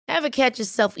Ever catch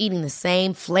yourself eating the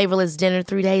same flavorless dinner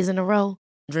 3 days in a row?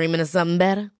 Dreaming of something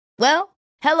better? Well,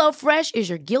 HelloFresh is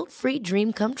your guilt-free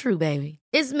dream come true, baby.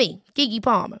 It's me, Keke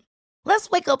Palmer. Let's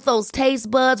wake up those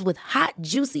taste buds with hot,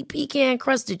 juicy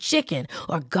pecan-crusted chicken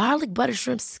or garlic butter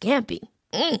shrimp scampi.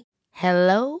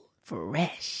 Hello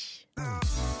Fresh.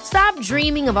 Stop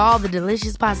dreaming of all the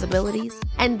delicious possibilities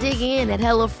and dig in at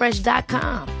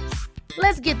HelloFresh.com.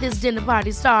 Let's get this dinner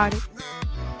party started.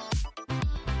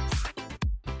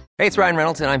 Hey, it's Ryan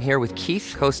Reynolds, and I'm here with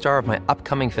Keith, co-star of my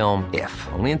upcoming film, If,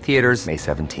 only in theaters May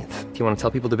 17th. Do you want to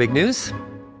tell people the big news?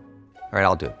 All right,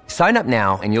 I'll do it. Sign up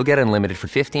now and you'll get unlimited for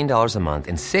 $15 a month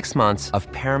and 6 months of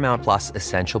Paramount Plus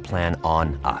Essential Plan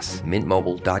on us.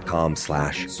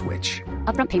 MintMobile.com/switch.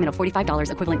 Upfront payment of $45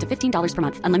 equivalent to $15 per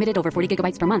month. Unlimited over 40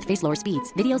 gigabytes per month. Face lower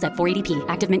speeds. Videos at 480p.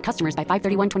 Active Mint customers by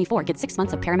 531.24 get 6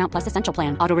 months of Paramount Plus Essential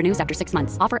Plan. Auto renews after 6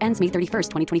 months. Offer ends May 31st,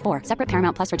 2024. Separate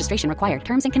Paramount Plus registration required.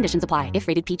 Terms and conditions apply if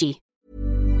rated PG.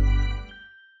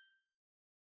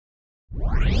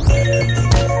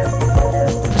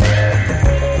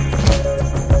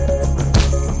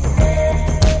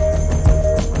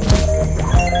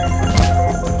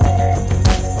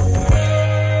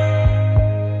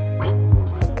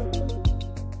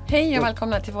 Hej och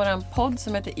välkomna till våran podd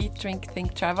som heter Eat, Drink,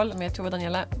 Think, Travel med Tove och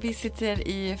Daniela. Vi sitter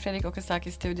i Fredrik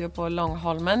Okazakis studio på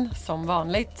Långholmen som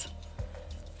vanligt.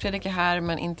 Fredrik är här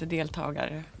men inte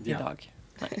deltagare idag.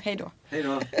 Nej, hej då. Hej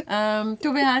då.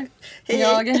 Tove är här,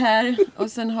 jag är här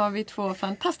och sen har vi 2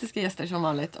 fantastiska gäster som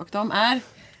vanligt och de är...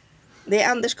 Det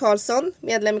är Anders Karlsson,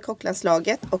 medlem i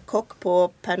kocklandslaget och kock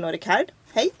på Pernod Ricard.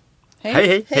 Hej!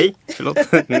 Hej. Förlåt,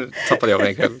 nu tappade jag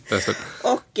mig själv.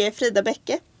 Och Frida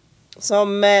Bäcke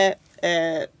som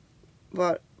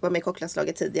var med i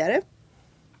kocklandslaget tidigare.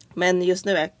 Men just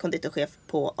nu är konditorchef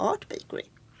på Art Bakery.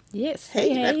 Yes,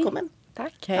 Hej, välkommen.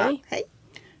 Tack, hej. Ja, hej.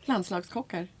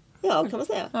 Landslagskockar. Ja, kan man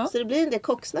säga. Ja. Så det blir en del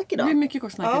kocksnack Det idag. blir mycket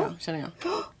kocksnack idag, känner jag.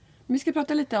 Vi ska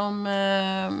prata lite om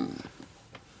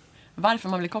varför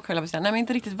man blir kock, höll jag på att säga. Nej, men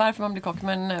inte riktigt varför man blir kock,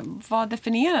 men vad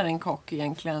definierar en kock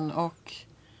egentligen och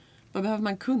vad behöver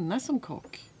man kunna som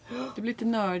kock? Det blir lite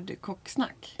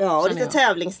nördkocksnack. Ja, och känner lite jag.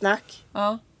 tävlingssnack.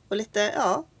 Ja. Och lite,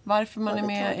 Varför man är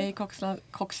med i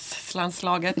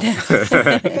kockslandslaget.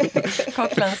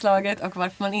 Kocklandslaget och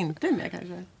varför man inte är med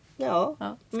kanske. Ja.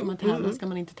 Ska man tävla, ska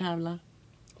man inte tävla?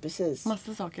 Precis.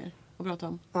 Massa saker att prata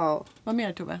om. Ja. Vad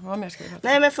mer Tove? Vad mer ska vi prata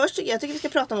om? Nej, men först jag tycker vi ska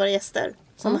prata om våra gäster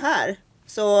som är här.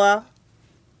 Så...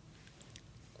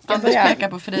 Anders pekar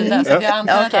på Frida, så jag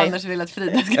antar att Anders vill att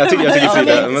Frida ska... Jag tycker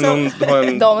Frida, men hon har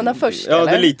en... Damerna först, Ja,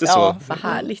 det är lite så. Ja, vad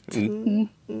härligt.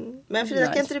 Men Frida,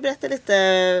 kan inte du berätta lite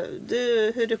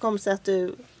hur det kom sig att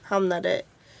du hamnade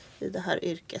i det här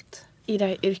yrket? I det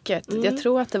här yrket. Jag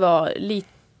tror att det var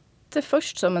lite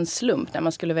först som en slump när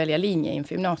man skulle välja linje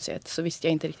inför gymnasiet. Så visste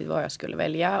jag inte riktigt vad jag skulle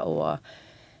välja och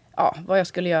vad jag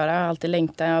skulle göra. Jag har alltid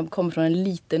längtat. Jag kom från en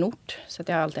liten ort så att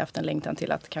jag har alltid haft en längtan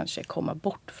till att kanske komma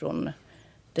bort från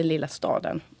den lilla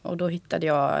staden. Och då hittade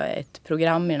jag ett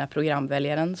program i den här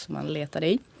programväljaren som man letade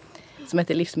i. Som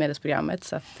heter Livsmedelsprogrammet.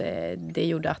 Så att, det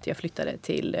gjorde att jag flyttade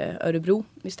till Örebro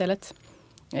istället.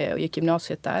 Och gick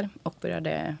gymnasiet där. Och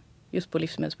började just på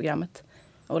Livsmedelsprogrammet.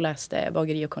 Och läste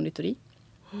bageri och konditori.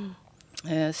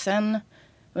 Sen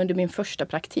under min första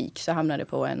praktik så hamnade jag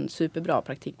på en superbra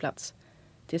praktikplats.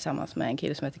 Tillsammans med en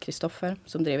kille som heter Kristoffer.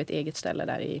 Som drev ett eget ställe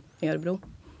där i Örebro.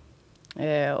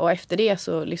 Och efter det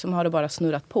så liksom har det bara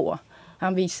snurrat på.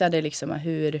 Han visade liksom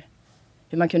hur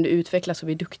man kunde utvecklas och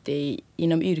bli duktig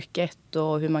inom yrket.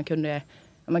 Och hur man kunde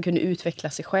utveckla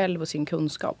sig själv och sin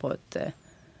kunskap på ett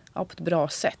bra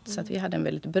sätt. Så att vi hade en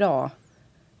väldigt bra...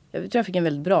 Jag tror jag fick en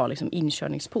väldigt bra liksom,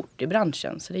 inkörningsport i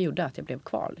branschen. Så det gjorde att jag blev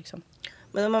kvar. Liksom.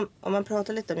 Men om man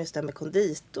pratar lite om just det här med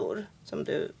konditor som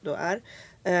du då är.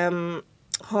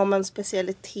 Har man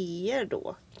specialiteter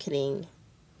då kring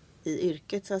i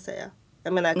yrket så att säga?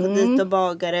 Jag menar konditor,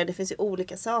 bagare, det finns ju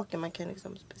olika saker man kan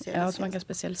liksom specialisera. Ja, som man kan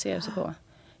specialisera sig på.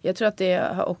 Jag tror att det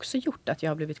har också gjort att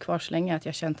jag har blivit kvar så länge. Att jag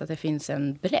har känt att det finns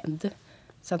en bredd.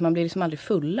 Så att man blir liksom aldrig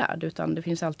fullärd. Utan det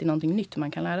finns alltid någonting nytt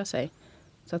man kan lära sig.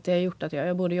 Så att det har gjort att jag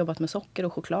har både jobbat med socker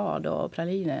och choklad och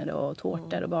praliner och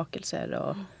tårtor och bakelser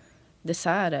och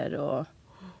desserter och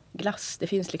glass. Det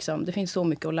finns så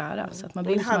mycket att lära. Så att man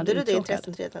blir liksom hade du det uttråkad.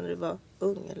 intresset redan när du var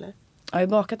ung eller? Jag har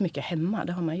bakat mycket hemma.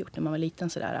 Det har man gjort när man var liten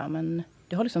sådär. Men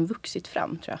det har liksom vuxit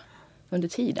fram tror jag. Under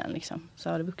tiden liksom. Så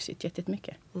har det vuxit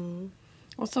jättemycket.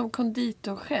 Och som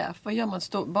konditorchef, vad gör man?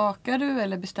 Bakar du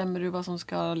eller bestämmer du vad som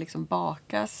ska liksom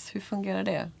bakas? Hur fungerar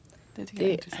det? Det tycker jag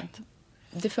är intressant.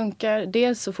 Det funkar.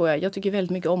 Dels så får jag tycker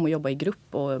väldigt mycket om att jobba i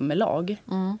grupp och med lag.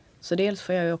 Så dels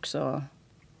får jag ju också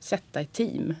sätta ett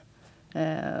team.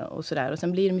 Och sådär. Och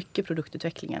sen blir det mycket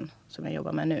produktutvecklingen som jag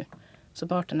jobbar med nu. Så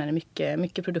barten är det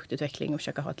mycket produktutveckling och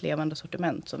försöka ha ett levande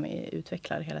sortiment som vi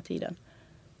utvecklar hela tiden.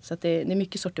 Så att det är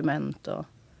mycket sortiment och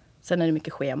sen är det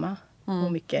mycket schema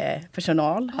och mycket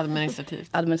personal.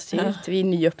 Administrativt. Vi är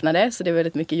nyöppnade så det är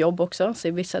väldigt mycket jobb också. Så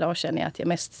i vissa dagar känner jag att jag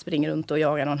mest springer runt och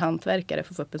jagar någon hantverkare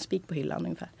för att få upp en spik på hyllan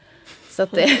ungefär. Så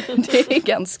att det är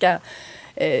ganska...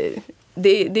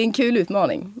 Det är en kul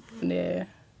utmaning.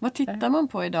 Vad tittar man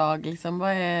på idag? Liksom,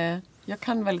 jag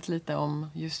kan väldigt lite om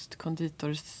just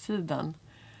konditorsidan.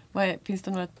 Finns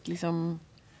det något liksom...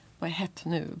 Vad är hett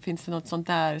nu? Finns det något sånt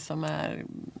där som är...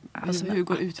 Alltså, hur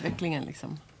går utvecklingen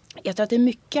liksom? Jag tror att det är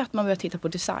mycket att man börjar titta på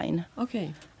design.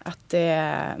 Okej. Att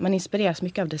man inspireras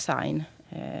mycket av design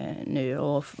nu.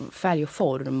 Och färg och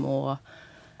form. Och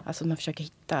alltså man försöker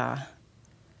hitta...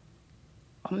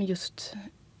 Ja, men just...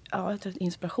 Ja, jag tror att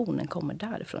inspirationen kommer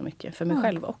därifrån mycket. För mig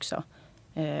själv också.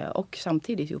 Och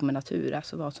samtidigt ihop med natur.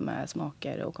 Alltså vad som är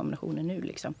smaker och kombinationer nu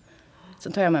liksom.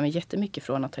 Sen tar jag med mig jättemycket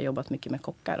från att ha jobbat mycket med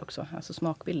kockar också. Alltså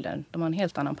smakbilder. De har en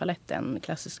helt annan palett än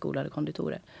klassiskt skolade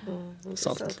konditorer.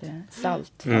 Salt.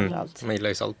 Salt framförallt. Man gillar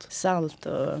ju salt. Salt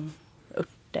och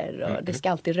örter. Och det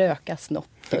ska alltid rökas något.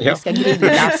 Och det ska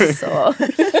grillas och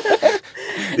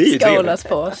skålas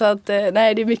på. Så att,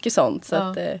 nej, det är mycket sånt. Så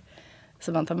att,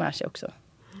 som man tar med sig också.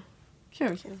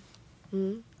 Kul.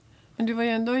 Men du var ju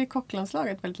ändå i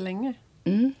kocklandslaget väldigt länge.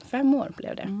 5 år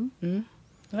blev det. Det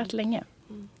har varit länge.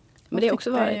 Men det har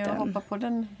också varit att hoppa på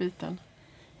den biten?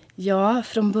 Ja,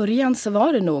 från början så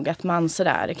var det nog att man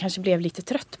sådär kanske blev lite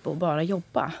trött på att bara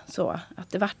jobba. Så att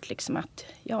det vart liksom att,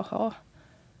 jaha,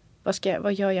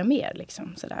 vad gör jag mer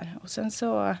liksom sådär. Och sen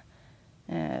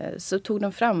så tog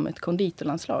de fram ett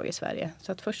konditorlandslag i Sverige.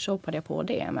 Så att först så hoppade jag på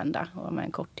det en vända och var med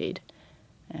en kort tid.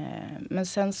 Men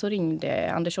sen så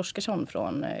ringde Anders Oskarsson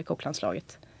från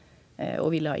kocklandslaget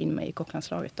och ville ha in mig i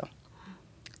kocklandslaget då.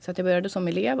 Så att jag började som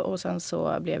elev och sen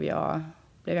så blev jag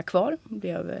kvar,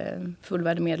 blev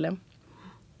fullvärdig medlem.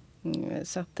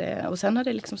 Så att, och sen har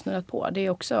det liksom snurrat på. Det är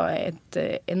också ett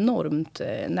enormt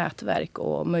nätverk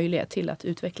och möjlighet till att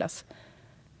utvecklas.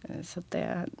 Så att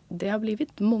det har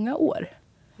blivit många år.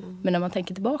 Men när man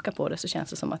tänker tillbaka på det så känns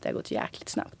det som att det har gått jäkligt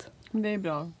snabbt. Det är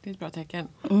bra, det är ett bra tecken.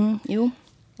 Jo.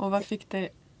 Och vad fick det...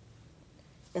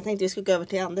 Jag tänkte vi skulle gå över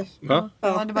till Anders. Va?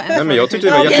 Ja, det var Nej, men jag tyckte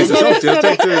det var jätteintressant. Jag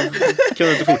tänkte, kan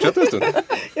du inte fortsätta en stund?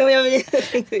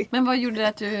 Men vad gjorde det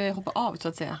att du hoppade av så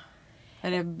att säga?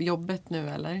 Är det jobbet nu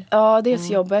eller? Ja, dels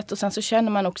jobbet och sen så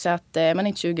känner man också att man är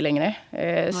inte 20 längre.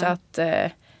 Så att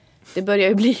det börjar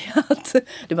ju bli att...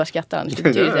 Du bara skrattar Anders, det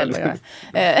betyder det eller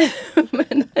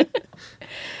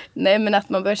Nej, men att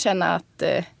man börjar känna att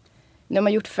när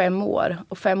man gjort 5 år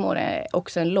och 5 år är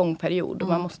också en lång period och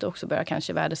man måste också börja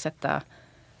kanske värdesätta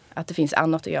att det finns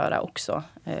annat att göra också.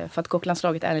 För att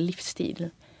kocklandslaget är en livsstil.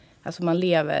 Alltså man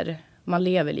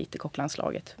lever lite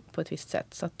kocklandslaget på ett visst sätt.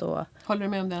 Så att då... Håller du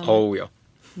med om det? Ja.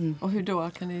 Och hur då?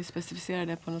 Kan ni specificera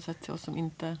det på något sätt till oss som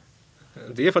inte...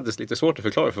 Det är faktiskt lite svårt att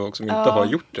förklara för folk som inte har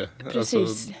gjort det. Precis.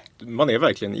 Alltså, man är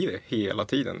verkligen i det hela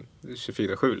tiden.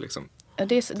 24/7 liksom.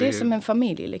 Det är som en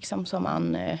familj liksom som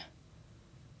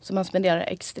man spenderar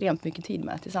extremt mycket tid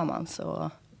med tillsammans. Och...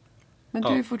 Men du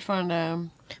är fortfarande... Men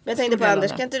jag tänkte på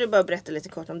Anders, kan inte du bara berätta lite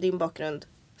kort om din bakgrund?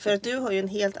 För att du har ju en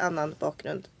helt annan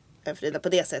bakgrund än Frida på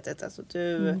det sättet. Alltså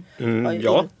du har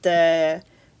ju inte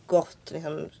gått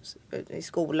liksom, i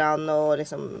skolan och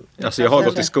liksom... Alltså jag har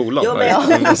gått i skolan. Jo, men jag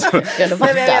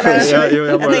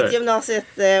tänkte gymnasiet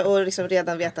och liksom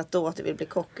redan vetat då att du vill bli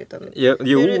kock. Utan,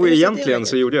 egentligen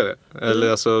så gjorde jag det.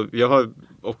 Eller alltså, jag har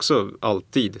också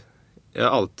alltid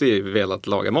velat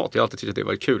laga mat. Jag har alltid tyckt att det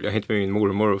var kul. Jag hängde med min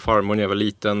mormor och farmor när jag var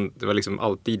liten. Det var liksom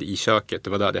alltid i köket. Det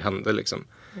var där det hände liksom.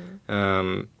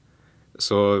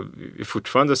 Så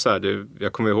fortfarande så här,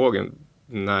 jag kommer ihåg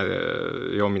när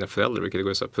jag och mina föräldrar brukade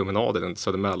gå i så här promenader den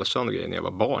Söder Mälarstrand och grejer när jag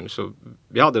var barn. Så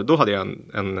då hade jag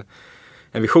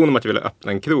en vision om att jag ville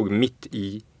öppna en krog mitt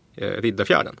i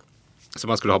Riddarfjärden. Så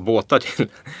man skulle ha båtar till.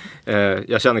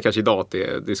 Jag känner kanske idag att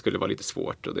det skulle vara lite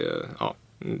svårt. Och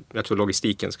jag tror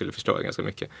logistiken skulle förstöra ganska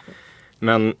mycket.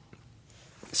 Men,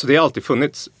 så det har alltid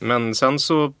funnits. Men sen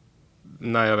så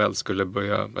när jag väl skulle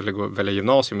välja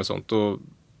gymnasium och sånt.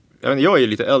 Jag är ju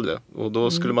lite äldre och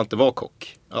då skulle man inte vara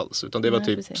kock alls. Utan det var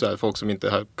typ så här, folk som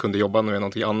inte kunde jobba med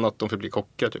någonting annat. De fick bli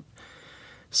kockar typ.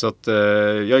 Så att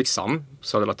jag gick SAM,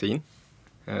 Södra Latin.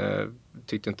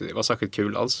 Tyckte inte det var särskilt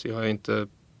kul alls. Jag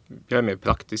är mer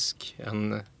praktisk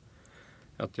än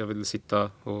att jag vill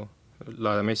sitta och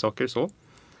lära mig saker så.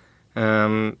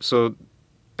 Så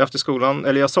efter skolan,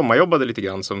 eller jag sommarjobbade lite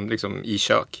grann som liksom i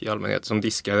kök i allmänhet. Som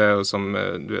diskare och som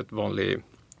vanlig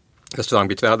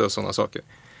restaurangbiträde och sådana saker.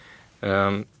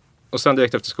 Och sen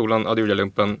direkt efter skolan, då gjorde jag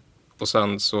lumpen. Och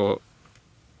sen så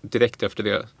direkt efter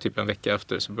det, typ en vecka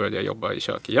efter, så började jag jobba i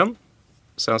kök igen.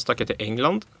 Sen stack jag till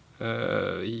England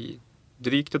i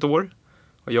drygt ett år.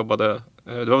 Och jobbade,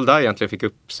 det var väl där jag egentligen fick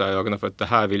upp så här ögonen för att det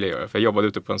här ville jag göra. För jag jobbade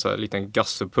ute på en så här liten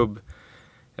gastropub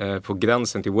på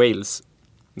gränsen till Wales.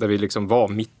 Där vi liksom var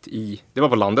mitt i, det var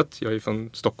på landet, jag är från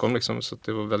Stockholm liksom, så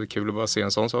det var väldigt kul att bara se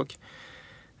en sån sak.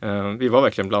 Vi var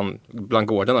verkligen bland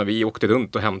gårdarna, vi åkte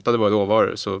runt och hämtade våra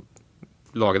råvaror, så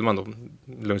lagade man då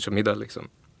lunch och middag liksom.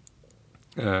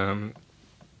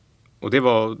 Och det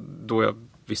var då jag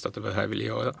visste att det var det här jag ville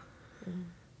göra.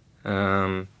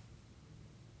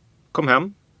 Kom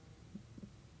hem.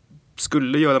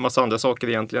 Skulle göra en massa andra saker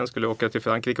egentligen. Skulle åka till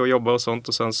Frankrike och jobba och sånt.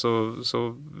 Och sen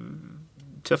så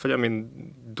träffade jag min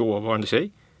dåvarande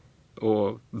tjej.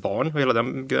 Och barn och hela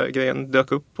den grejen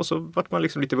dök upp. Och så vart man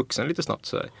liksom lite vuxen lite snabbt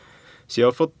sådär. Så jag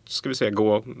har fått, ska vi säga,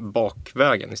 gå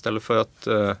bakvägen. Istället för att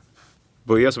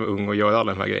börja som ung och göra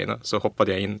alla de här grejerna. Så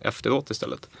hoppade jag in efteråt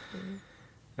istället.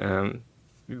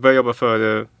 Vi började jobba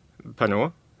för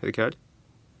Pernod Ricard.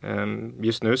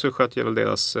 Just nu så sköter jag väl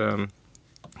deras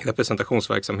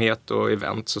representationsverksamhet och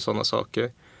events och sådana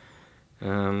saker.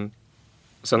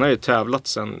 Sen har jag tävlat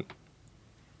sedan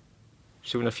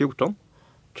 2014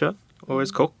 tror jag.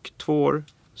 Årets kock 2 år.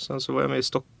 Sen så var jag med i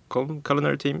Stockholm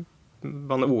Culinary Team.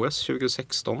 Vann OS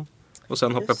 2016. Och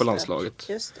sen hoppade jag på landslaget.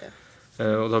 Just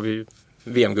det. Och då har vi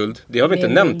VM-guld. Det har vi inte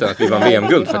nämnt än att vi vann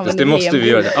VM-guld faktiskt. Det måste vi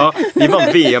göra. Ja, vi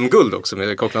vann VM-guld också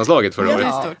med kocklandslaget förra året. Det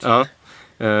är stort. Ja.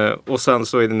 Och sen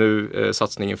så är det nu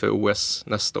satsningen för OS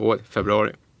nästa år,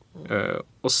 februari.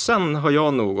 Och sen har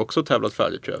jag nog också tävlat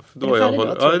färdigt tror jag. Då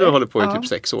har jag hållit på i typ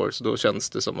 6 år. Så då känns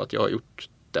det som att jag har gjort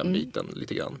den biten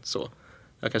lite grann. Så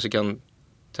jag kanske kan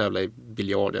tävla i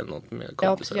biljard eller något med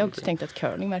kompisar. Jag har också tänkt att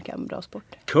curling verkar en bra sport.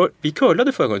 Vi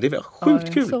curlade förra gången, det var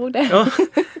sjukt kul. Så det. Ja,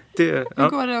 Hur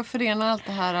går det att förena allt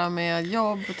det här med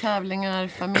jobb, tävlingar,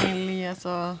 familj?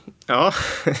 Alltså... Ja,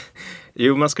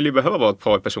 jo man skulle ju behöva vara ett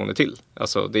par personer till.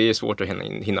 Alltså det är svårt att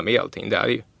hinna med allting, det är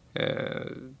ju.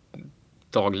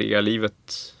 Dagliga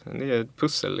livet, det är ett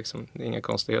pussel liksom, det är inga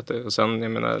konstigheter. Och sen,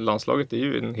 jag menar, landslaget är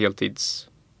ju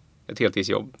ett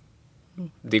heltidsjobb.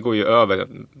 Det går ju över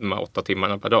de 8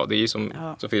 timmarna per dag. Det är ju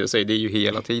som Frida säger, det är ju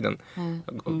hela tiden.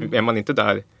 Är man inte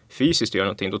där fysiskt gör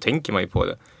någonting, då tänker man ju på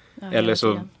det. Eller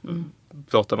så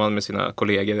pratar man med sina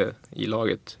kollegor i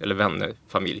laget, eller vänner,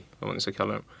 familj, vad man nu ska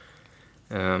kalla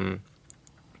dem.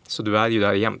 Så du är ju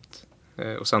där jämt.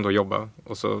 Och sen då jobba.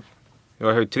 Och så,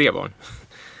 jag har ju 3 barn.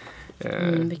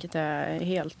 Vilket är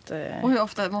helt... Och hur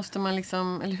ofta måste man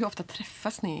liksom, eller hur ofta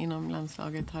träffas ni inom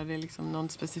landslaget? Har det liksom någon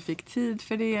specifik tid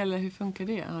för det, eller hur funkar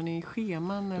det? Har ni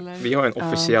scheman eller? Vi har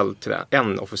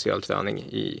en officiell träning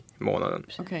i månaden.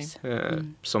 Okay.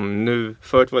 Som nu,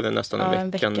 förut var det nästan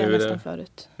en vecka. Nu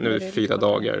är det 4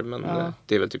 dagar, men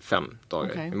det är väl typ 5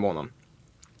 dagar i månaden.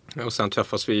 Och sen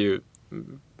träffas vi ju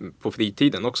på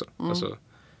fritiden också. Alltså,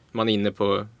 man är inne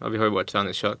på, vi har ju vårt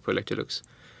träningskök på Electrolux.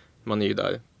 Man är ju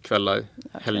där kvällar,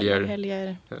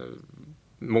 helger.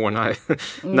 Morgnar.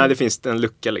 När det finns en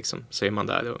lucka liksom, så är man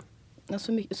där. Och... Ja,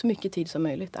 så mycket tid som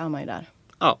möjligt är man ju där.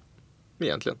 Ja,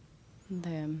 egentligen.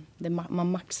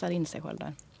 Man maxar in sig själv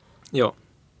där. Ja,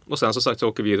 och sen så sagt så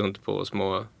åker vi runt på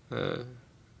små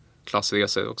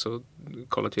klassresor också.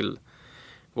 Kollar till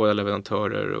våra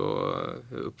leverantörer och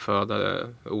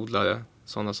uppfödare, odlare,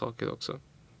 sådana saker också.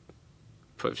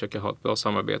 För att försöka ha ett bra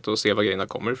samarbete och se var grejerna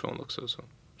kommer ifrån också. Så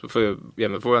för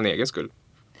vår egen skull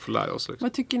få lära oss. Liksom.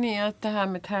 Vad tycker ni att det här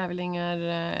med tävlingar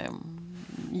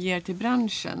ger till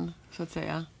branschen, så att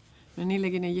säga? Men ni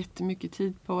lägger ner jättemycket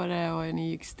tid på det och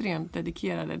ni är extremt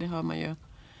dedikerade, det hör man ju.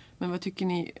 Men vad tycker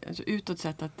ni, alltså utåt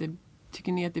sett,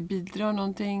 tycker ni att det bidrar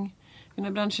någonting? Den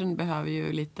här branschen behöver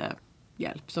ju lite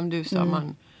hjälp. Som du sa,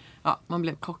 man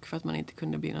blev kock för att man inte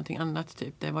kunde bli någonting annat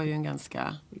typ. Det var ju en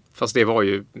ganska... Fast det var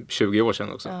ju 20 år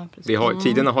sedan också. Ja,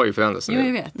 tiderna har ju förändrats. Jo,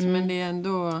 jag vet. Men det är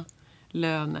ändå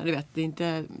löner. Du vet, det är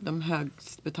inte de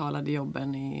högst betalade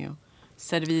jobben.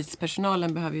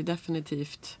 Servispersonalen behöver ju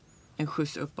definitivt en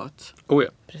skjuts uppåt. Oh ja.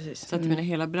 Precis. Så att menar,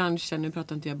 hela branschen, nu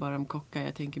pratar inte jag bara om kockar,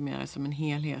 jag tänker mer som en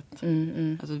helhet.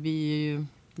 Alltså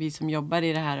vi som jobbar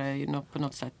i det här är ju på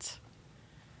något sätt...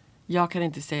 Jag kan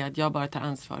inte säga att jag bara tar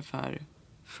ansvar för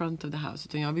front of the house,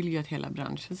 utan jag vill ju att hela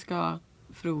branschen ska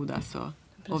frodas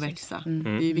och växa. Det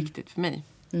är ju viktigt för mig.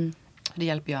 Det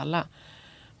hjälper ju alla.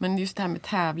 Men just det här med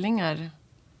tävlingar,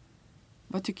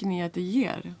 vad tycker ni att det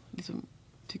ger? Liksom,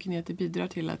 tycker ni att det bidrar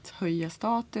till att höja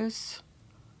status?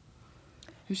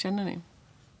 Hur känner ni?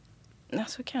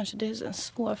 Alltså kanske det är en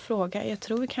svår fråga. Jag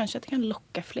tror kanske att det kan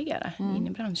locka flera in i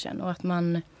branschen. Och att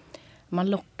man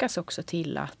lockas också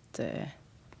till att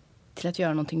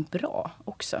göra någonting bra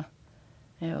också.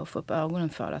 Och få upp ögonen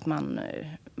för att man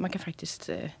kan faktiskt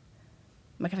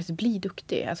bli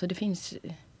duktig. Alltså det finns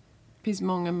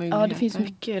många möjligheter. Ja, det finns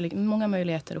många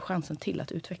möjligheter och chansen till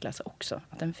att utvecklas också.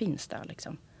 Att den finns där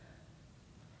liksom.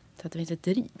 Så att det finns ett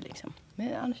driv liksom.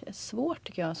 Men annars är det svårt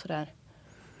tycker jag sådär.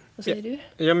 Vad säger du?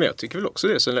 Ja, men jag tycker väl också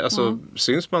det. Så, alltså,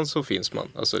 syns man så finns man.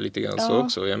 Alltså lite grann så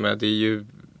också. Jag menar,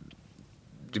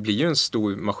 det blir ju en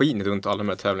stor maskin runt alla de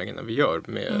här tävlingarna vi gör.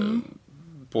 Med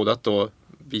både att då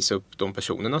visa upp de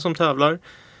personerna som tävlar.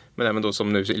 Men även då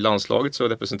som nu i landslaget så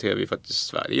representerar vi faktiskt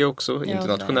Sverige också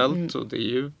internationellt. Och det är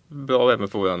ju bra även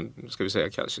för våran, ska vi säga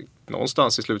kanske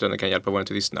någonstans i slutändan kan hjälpa vår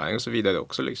turistnäring och så vidare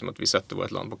också. Liksom, att vi sätter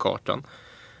vårt land på kartan.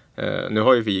 Nu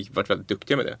har ju vi varit väldigt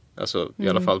duktiga med det. Alltså i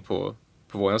alla fall på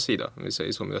vår sida. Om vi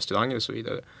säger så med restauranger och så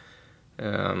vidare.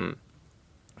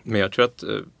 Men jag tror att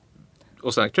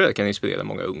och sen tror jag det kan inspirera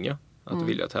många unga att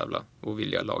vilja tävla och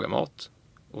vilja laga mat.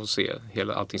 Och se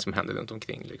allting som händer runt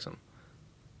omkring liksom.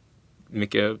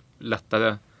 Mycket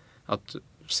lättare att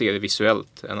se det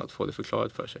visuellt än att få det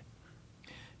förklarat för sig.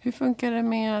 Hur funkar det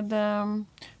med...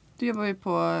 du jobbar ju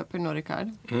på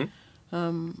Noricard.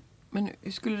 Men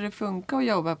hur skulle det funka att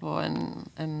jobba på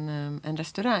en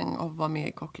restaurang och vara med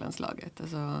i kocklandslaget?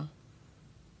 Alltså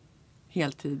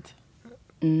heltid.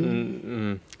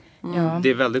 Ja. Det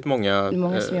är väldigt många...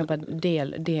 Många som jobbar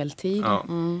deltid. Ja.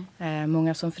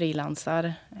 Många som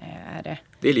frilansar är det.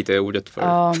 Det är lite ordet för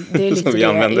det är lite som vi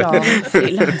använder. Ja,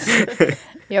 frilans.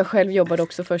 Jag själv jobbade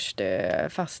också först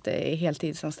fast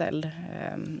heltidsanställd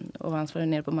och var ansvarig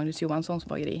nere på Magnus Johanssons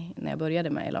bageri när jag började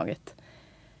med i laget.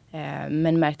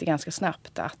 Men märkte ganska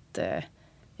snabbt att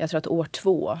jag tror att år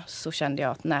 2 så kände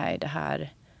jag att nej, det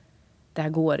här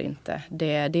går inte.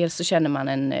 Dels så känner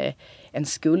man en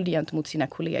skuld gentemot sina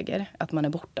kollegor. Att man är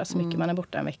borta så mycket. Man är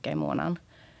borta en vecka i månaden.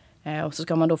 Och så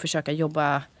ska man då försöka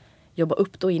jobba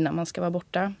upp då innan man ska vara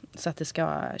borta. Så att det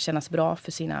ska kännas bra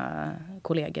för sina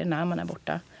kollegor när man är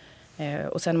borta.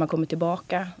 Och sen när man kommer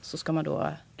tillbaka så ska man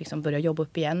då liksom börja jobba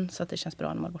upp igen. Så att det känns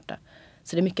bra när man är borta.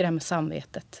 Så det är mycket det här med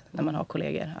samvetet när man har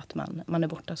kollegor. Att man är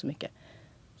borta så mycket.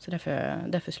 Så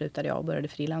därför slutade jag och började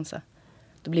frilansa.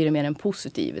 Då blir det mer en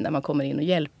positiv när man kommer in och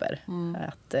hjälper.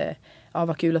 Att,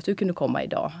 vad kul att du kunde komma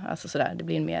idag. Alltså sådär, det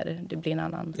blir en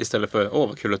annan... Istället för,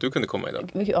 vad kul att du kunde komma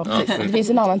idag. Ja, precis. Det finns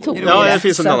en annan ton. Ja, det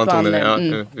finns en annan ton.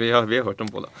 Vi har hört dem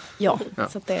båda. Ja,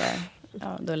 så att då är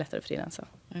det lättare att frilansa.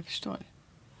 Jag förstår.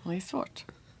 Det är svårt.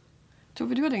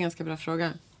 Tove, du hade en ganska bra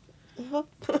fråga.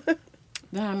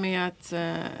 Det här med att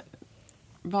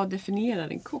vad definierar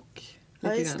en kock?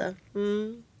 Ja, just det.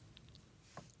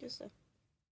 Just det.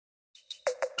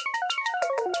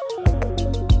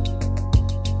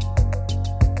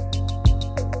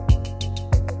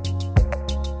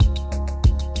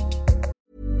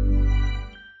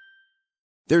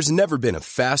 There's never been a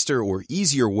faster or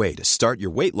easier way to start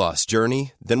your weight loss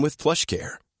journey than with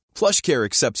PlushCare. PlushCare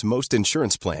accepts most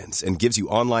insurance plans and gives you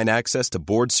online access to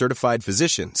board-certified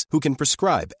physicians who can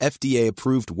prescribe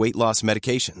FDA-approved weight loss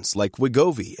medications like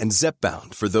Wegovy and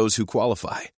Zepbound for those who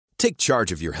qualify. Take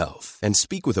charge of your health and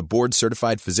speak with a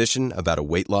board-certified physician about a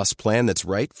weight loss plan that's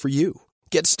right for you.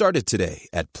 Get started today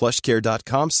at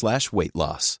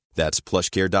plushcare.com/weightloss. That's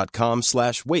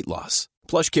plushcare.com/weightloss.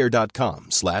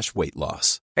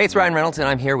 plushcare.com/weightloss. Hey, it's Ryan Reynolds, and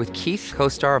I'm here with Keith,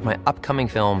 co-star of my upcoming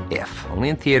film, If, only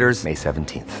in theaters May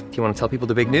 17th. Do you want to tell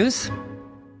people the big news?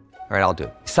 All right, I'll do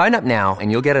it. Sign up now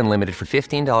and you'll get unlimited for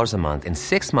 $15 a month and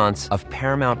 6 months of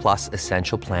Paramount Plus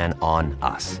Essential Plan on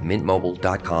us.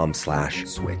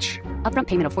 Mintmobile.com/switch. Upfront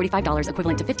payment of $45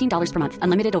 equivalent to $15 per month.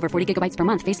 Unlimited over 40 gigabytes per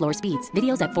month. Face lower speeds.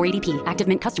 Videos at 480p. Active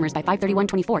Mint customers by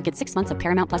 531.24 get 6 months of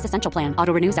Paramount Plus Essential Plan.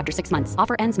 Auto renews after 6 months.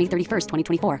 Offer ends May 31st,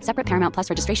 2024. Separate Paramount Plus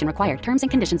registration required. Terms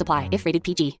and conditions apply if rated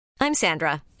PG. I'm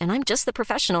Sandra, and I'm just the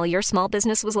professional your small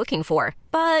business was looking for.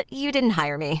 But you didn't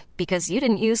hire me because you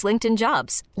didn't use LinkedIn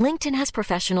Jobs. LinkedIn has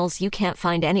professionals you can't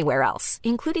find anywhere else,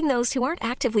 including those who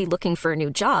aren't actively looking for a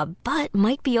new job, but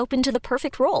might be open to the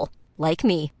perfect role, like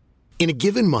me. In a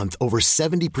given month, over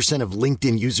 70% of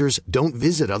LinkedIn users don't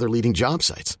visit other leading job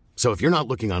sites. So if you're not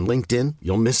looking on LinkedIn,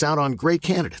 you'll miss out on great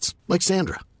candidates like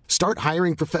Sandra. Start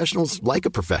hiring professionals like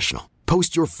a professional.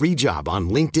 Post your free job on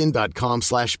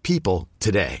linkedin.com/people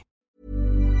today.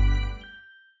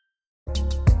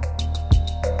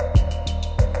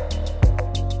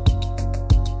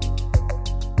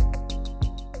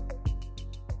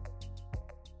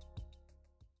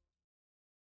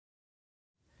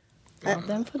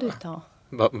 Den får du ta.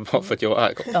 Bara för att jag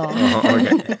är kock? Ja.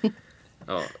 Okay.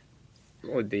 Ja.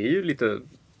 Och det är ju lite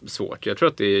svårt. Jag tror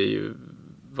att det är ju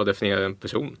vad definierar en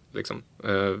person. Liksom.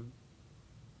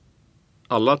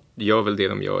 Alla gör väl det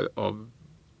de gör av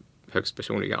högst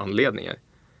personliga anledningar.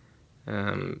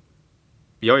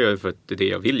 jag gör det för att det är det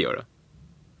jag vill göra.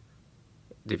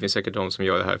 Det finns säkert de som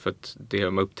gör det här för att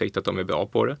de har upptäckt att de är bra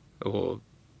på det och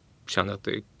känner att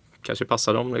det kanske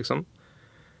passar dem liksom.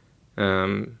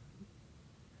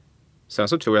 Sen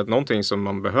så tror jag att någonting som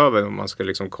man behöver om man ska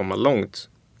liksom komma långt,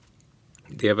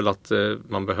 det är väl att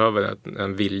man behöver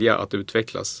en vilja att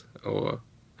utvecklas och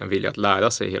en vilja att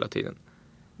lära sig hela tiden.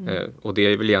 Och det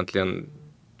är väl egentligen,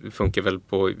 det funkar väl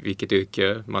på vilket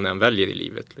yrke man än väljer i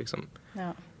livet liksom.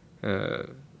 Ja.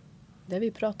 Det har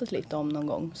vi pratat lite om någon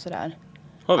gång sådär.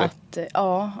 Har vi?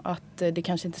 Att det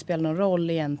kanske inte spelar någon roll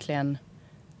egentligen.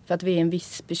 För att vi är en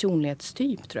viss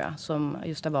personlighetstyp tror jag som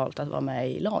just har valt att vara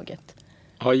med i laget.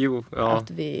 Ja, Att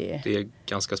det är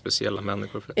ganska speciella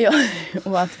människor. Ja,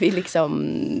 och att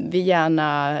vi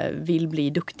gärna vill bli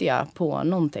duktiga på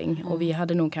någonting. Och vi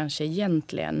hade nog kanske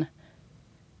egentligen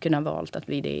kunnat valt att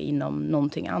bli det inom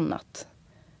någonting annat.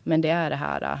 Men det är det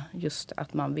här just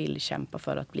att man vill kämpa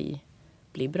för att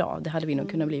bli bra. Det hade vi nog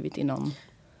kunnat blivit inom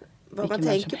vad man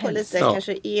tänker på lite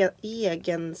kanske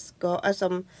egenskap.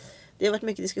 Alltså, det har varit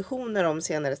mycket diskussioner om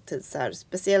senare tid så här,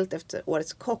 speciellt efter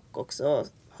Årets kock också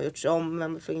har gjorts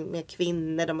om med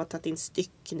kvinnor, de har tagit in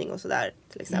styckning och sådär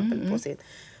till exempel på sin.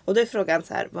 Och då är frågan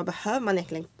så här, vad behöver man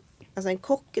egentligen? Alltså en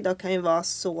kock idag kan ju vara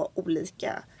så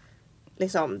olika.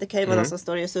 Liksom, det kan ju vara någon som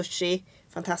står och gör sushi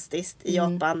fantastiskt i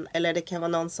Japan, eller det kan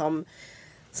vara någon som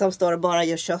står och bara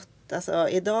gör kött. Alltså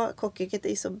idag, kockyrket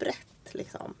är så brett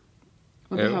liksom.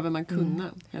 Vad behöver man kunna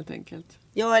helt enkelt?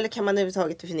 Ja, eller kan man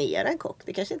överhuvudtaget definiera en kock?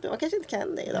 Man kanske inte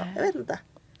kan det idag. Jag vet inte.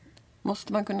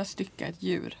 Måste man kunna stycka ett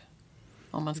djur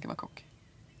om man ska vara kock?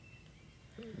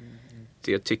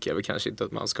 Det tycker jag väl kanske inte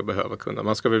att man ska behöva kunna.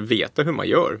 Man ska väl veta hur man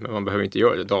gör, men man behöver inte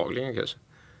göra det dagligen kanske.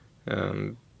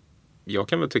 Jag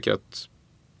kan väl tycka att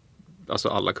alltså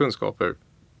alla kunskaper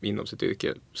inom sitt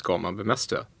yrke ska man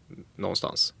bemästra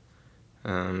någonstans.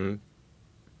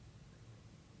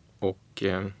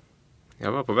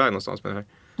 Jag var på väg någonstans med det här.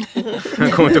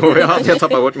 Jag kommer inte ihåg, jag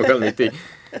tappade bort mig själv mitt i.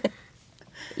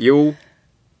 Jo,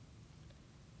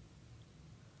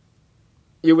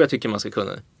 jag tycker man ska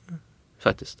kunna det.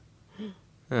 Faktiskt.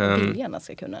 Viljarna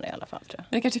ska kunna det i alla fall tror jag.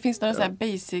 Men det kanske finns några så här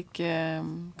basic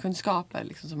kunskaper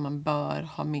liksom, som man bör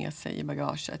ha med sig i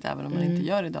bagaget även om man inte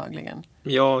gör det dagligen.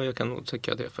 Ja, jag kan nog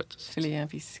tycka det faktiskt. Filé en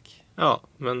fisk. Ja,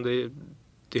 men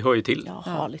det hör ju till. Ja,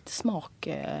 ha lite smak,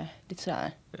 lite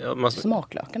sådär. Ja,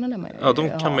 smaklökarna där man ja, de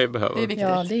kan man ju behöva. Det är viktigt.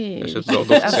 Ja,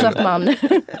 det är alltså att man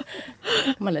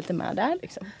är lite med där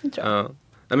liksom. Det tror jag. Ja.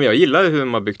 Nej, men jag gillar hur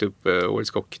man har byggt upp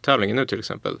Årets kock-tävlingen nu till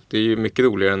exempel. Det är ju mycket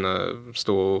roligare än att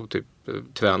stå och typ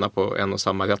träna på en och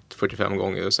samma rätt 45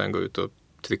 gånger och sen gå ut och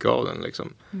trycka av den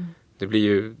liksom. Det blir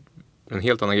ju en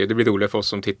helt annan grej. Det blir roligare för oss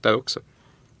som tittar också.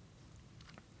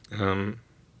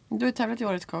 Du har tävlat i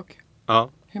Årets kock. Ja.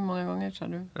 Hur många gånger tror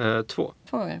du? 2.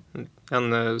 2 gånger.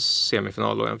 En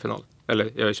semifinal och en final.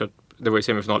 Eller jag har kört, det var ju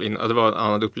semifinal innan, det var ett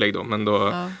annat upplägg då, men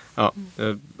då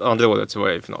andra året så var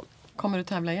jag i final. Kommer du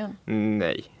tävla igen?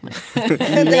 Nej. Det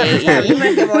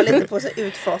verkar vara lite på så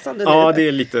utfasande nu. Ja, det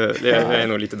är lite, jag är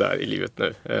nog lite där i livet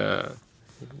nu.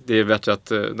 Det är bättre att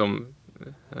de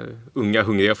unga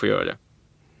hungriga får göra det.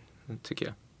 Tycker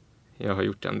jag. Jag har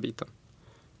gjort den biten.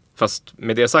 Fast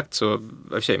med det sagt så, i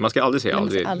och för sig, man ska aldrig säga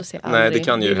aldrig. Nej, det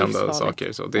kan ju hända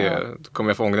saker. Så det kommer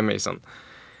jag få ångra mig sen.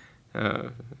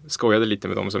 Skojade lite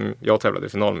med dem som jag tävlade i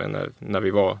final med när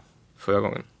vi var förra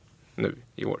gången. Nu,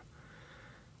 i år.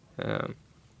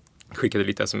 Skickade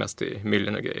lite sms till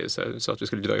Myllen och grejer. Så att vi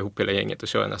skulle dra ihop hela gänget och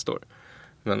köra nästa år.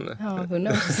 Men, who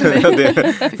knows?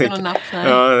 Fick du någon napp?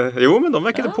 Jo, men de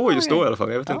verkade på just då i alla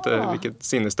fall. Jag vet inte vilket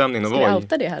sinnesstämning de var i. Ska jag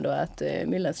outa det här då att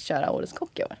Myllen ska köra Årets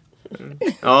kock i år?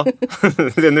 Ja,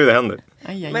 det är nu det händer.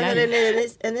 Men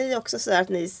är ni också så att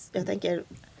ni, jag tänker,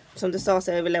 som du sa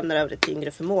så jag vill lämna över det till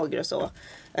yngre förmågor och så.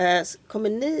 Kommer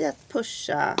ni att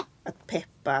pusha, att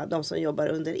peppa de som jobbar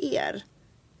under er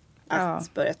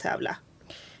att börja tävla?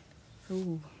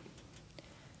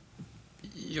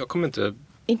 Jag kommer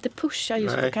inte pusha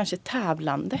just på kanske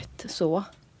tävlandet så.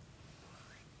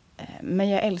 Men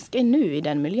jag älskar nu i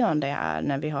den miljön där jag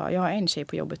är jag har en tjej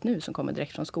på jobbet nu som kommer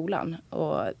direkt från skolan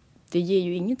och det ger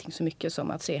ju ingenting så mycket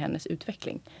som att se hennes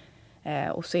utveckling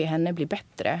och se henne bli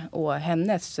bättre och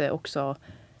hennes också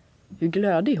hur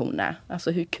glödig hon är.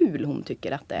 Alltså hur kul hon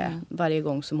tycker att det är varje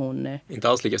gång som hon... Inte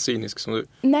alls lika cynisk som du.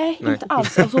 Nej. Inte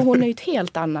alls. Alltså hon är ju ett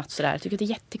helt annat sådär. Tycker att det är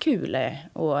jättekul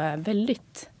och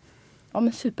väldigt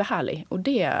superhärlig. Och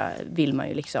det vill man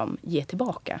ju liksom ge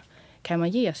tillbaka. Kan man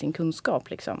ge sin kunskap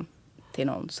liksom till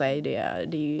någon så är det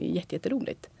är ju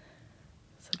jätteroligt.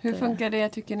 Hur funkar det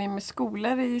tycker ni med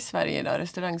skolor i Sverige idag?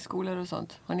 Restaurangskolor och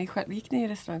sånt. Gick ni i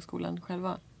restaurangskolan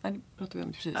själva? Nej, det pratade vi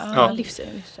om precis. Ja.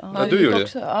 Ja, du gjorde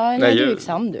också. Ja, nej, du gick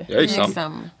SAM du. Jag gick Jag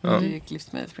SAM. gick SAM. Du gick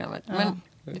livsmedelsprogrammet. Men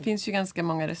det finns ju ganska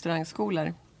många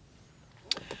restaurangskolor.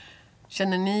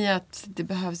 Känner ni att det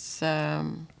behövs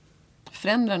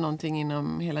förändra någonting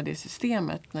inom hela det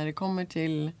systemet när det kommer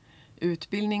till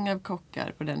utbildning av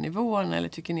kockar på den nivån? Eller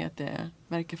tycker ni att det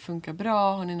verkar funka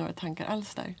bra? Har ni några tankar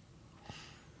alls där?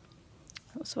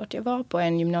 Svårt. Jag var på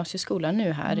en gymnasieskola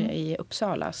nu här i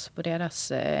Uppsalas på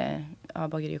deras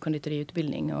bageri- och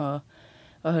konditoriutbildning och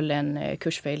höll en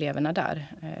kurs för eleverna där.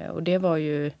 Och det var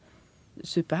ju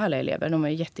superhärliga elever. De är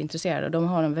jätteintresserade och de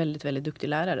har en väldigt, väldigt duktig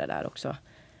lärare där också.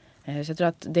 Så jag tror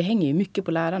att det hänger ju mycket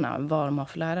på lärarna vad de har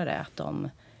för lärare.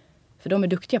 För de är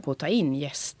duktiga på att ta in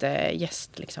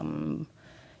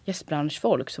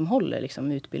gästbranschfolk som håller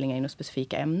liksom utbildningar inom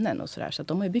specifika ämnen och sådär. Så att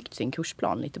de har ju byggt sin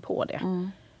kursplan lite på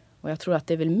det. Och jag tror att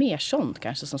det är väl mer sånt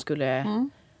kanske som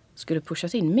skulle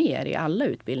pushas in mer i alla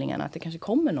utbildningarna. Att det kanske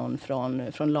kommer någon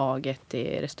från laget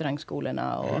i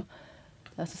restaurangskolorna. Och,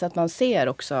 alltså, så att man ser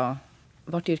också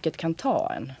vart yrket kan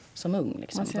ta en som ung.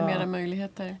 Liksom. Man ser mera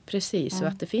möjligheter. Precis, och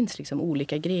att det finns liksom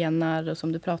olika grenar. Och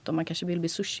som du pratar om, man kanske vill bli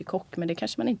sushikock. Men det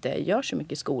kanske man inte gör så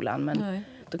mycket i skolan. Men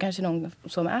då kanske någon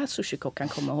som är sushikock kan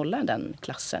komma och hålla den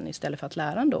klassen istället för att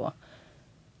läraren då.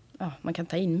 Ja, man kan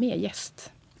ta in mer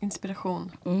gäst.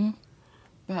 Inspiration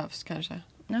behövs kanske.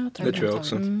 Ja, det tror jag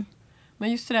också.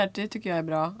 Men just det där, det tycker jag är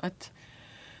bra.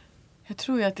 Jag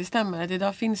tror ju att det stämmer. Att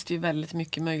idag finns det ju väldigt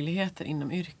mycket möjligheter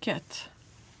inom yrket.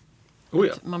 Oh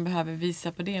ja. Man behöver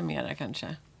visa på det mera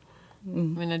kanske.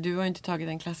 Men du har ju inte tagit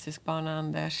en klassisk bana,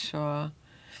 Anders.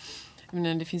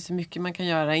 Det finns så mycket man kan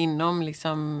göra inom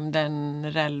liksom,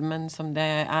 den realmen som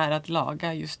det är att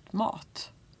laga just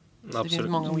mat. Det finns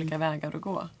många olika vägar att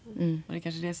gå. Och det är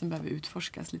kanske det som behöver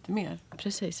utforskas lite mer.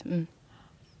 Precis.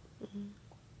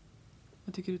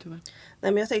 Vad tycker du, Tove?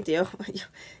 Nej, men jag tänkte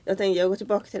jag går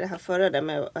tillbaka till det här förra där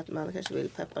med att man kanske vill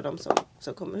peppa dem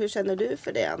som kommer. Hur känner du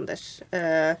för det, Anders?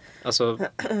 Alltså,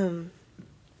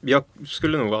 jag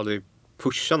skulle nog aldrig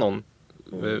pusha någon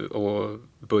och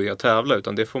börja tävla,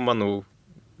 utan det får man nog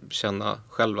känna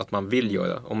själv att man vill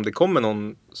göra. Om det kommer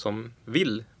någon som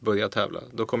vill börja tävla,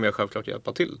 då kommer jag självklart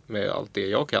hjälpa till med allt det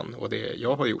jag kan och det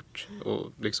jag har gjort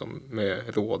och liksom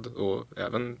med råd och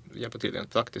även hjälpa till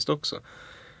rent praktiskt också.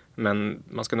 Men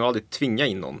man ska nog aldrig tvinga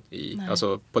in någon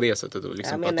alltså på det sättet och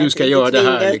liksom, att du ska göra det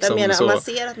här. Liksom, om man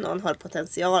ser att någon har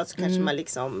potential så kanske man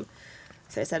liksom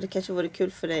säger så här, det kanske vore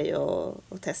kul för dig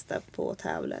att testa på att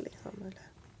tävla. Liksom, eller?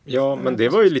 Ja, men det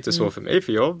var ju lite så för mig,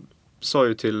 för jag sa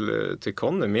ju till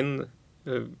Conny, min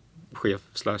chef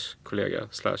 / kollega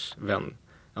 / vän,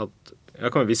 att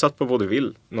vi satt på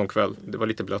vaudeville någon kväll, det var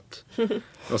lite blött.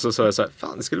 Och så sa jag så här,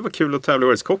 fan det skulle vara kul att tävla i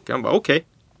Årets kock. Han bara okej.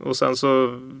 Och sen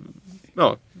så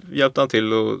hjälpte han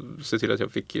till och se till att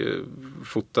jag fick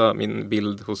fota min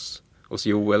bild hos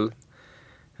Joel.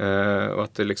 Och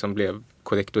att det liksom blev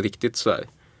korrekt och riktigt så här.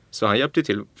 Så han hjälpte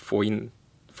till att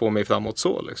få mig framåt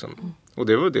så liksom. Och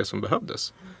det var det som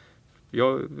behövdes.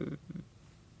 Jag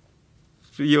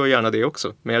gör gärna det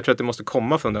också. Men jag tror att det måste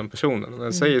komma från den personen. Och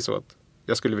den säger så att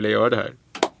jag skulle vilja göra det här.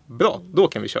 Bra, då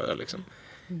kan vi köra liksom.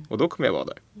 Och då kommer jag vara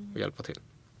där och hjälpa till.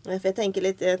 Ja, för jag tänker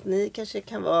lite att ni kanske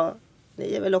kan vara,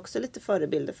 ni är väl också lite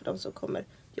förebilder för de som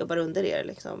jobbar under er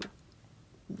liksom.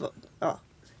 Ja,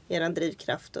 eran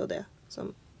drivkraft och det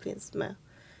som finns med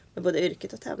både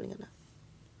yrket och tävlingarna.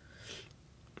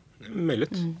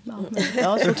 Möjligt.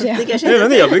 Ja, så att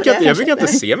jag brukar inte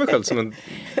se mig själv som en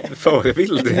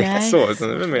förebild direkt så. Utan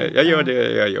det är mer, jag gör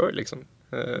det jag gör liksom.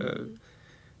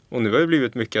 Och nu har det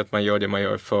blivit mycket att man gör det man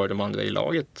gör för de andra i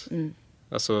laget.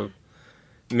 Alltså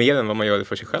mer än vad man gör det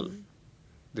för sig själv.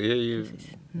 Det är ju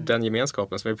den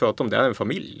gemenskapen som vi pratar om. Det är en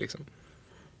familj liksom.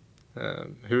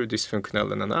 Hur dysfunktionell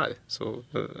den än är så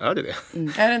är det.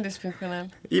 Är den dysfunktionell?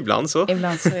 Ibland så,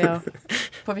 ja.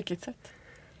 På vilket sätt?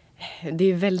 Det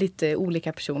är väldigt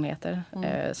olika personligheter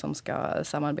som ska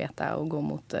samarbeta och gå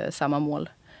mot samma mål.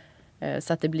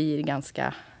 Så att det blir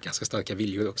ganska starka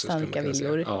viljor också. Starka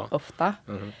viljor, ofta.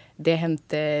 Det har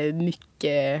hänt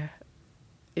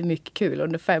mycket kul.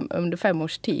 Under 5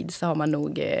 års tid så har man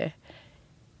nog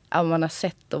man har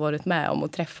sett och varit med om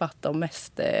och träffat de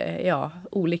mest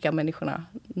olika människorna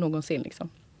någonsin. Liksom.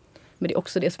 Men det är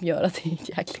också det som gör att det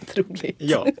är jäkligt roligt.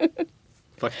 Ja,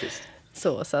 faktiskt.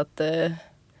 Så att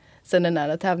sen den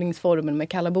här tävlingsformen med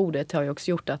kalla bordet har ju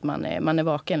också gjort att man är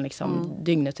vaken liksom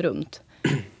dygnet runt.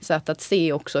 Så att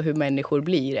se också hur människor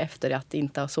blir efter att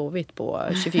inte ha sovit på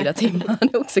 24 timmar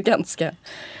är också ganska...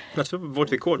 Jag tror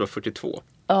vårt rekord var 42.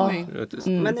 Ja.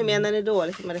 Men hur menar ni då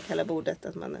liksom med det kalla bordet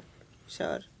att man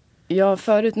kör? Ja,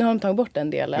 förut, nu har de tagit bort den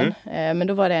delen. Men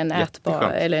då var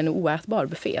det en oätbar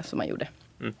buffé som man gjorde.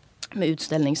 med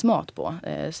utställningsmat på.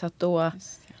 Så att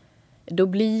då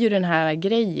blir ju den här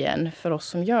grejen för oss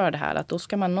som gör det här att då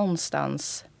ska man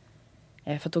någonstans,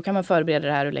 för då kan man förbereda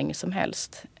det här hur länge som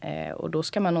helst. Och då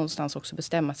ska man någonstans också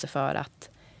bestämma sig för att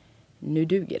nu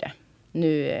duger det.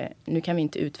 Nu kan vi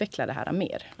inte utveckla det här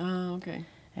mer. Okay.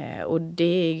 Och det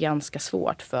är ganska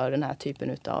svårt för den här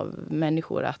typen av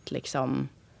människor att liksom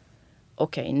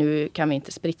okej, nu kan vi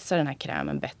inte spritsa den här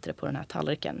krämen bättre på den här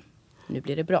tallriken. Nu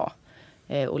blir det bra.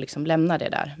 Och liksom lämna det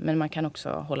där. Men man kan också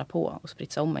hålla på och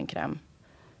spritsa om en kräm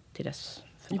till dess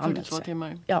i 42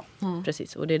 timmar. Ja,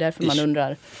 precis. Och det är därför man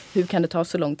undrar, hur kan det ta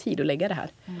så lång tid att lägga det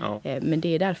här? Men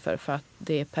det är därför, för att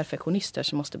det är perfektionister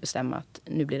som måste bestämma att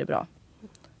nu blir det bra.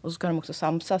 Och så ska de också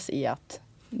samsas i att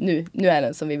nu är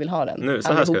den som vi vill ha den. Nu,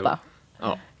 så här ska det.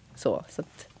 Ja. Så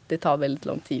att det tar väldigt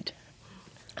lång tid.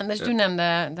 Anders, du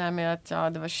nämnde det här med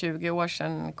att det var 20 år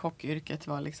sedan kockyrket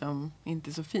var liksom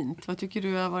inte så fint. Vad tycker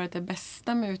du har varit det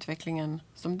bästa med utvecklingen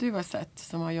som du har sett,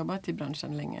 som har jobbat i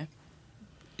branschen länge?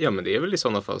 Ja, men det är väl i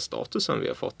sådana fall statusen vi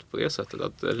har fått på det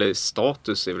sättet. Eller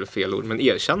status är väl fel ord, men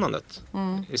erkännandet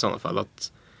i sådana fall.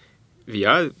 Att vi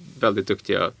är väldigt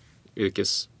duktiga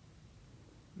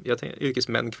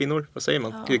yrkesmän, kvinnor, vad säger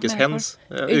man? Yrkeshens.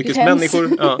 Yrkesmänniskor.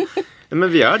 Ja.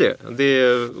 Men vi är det.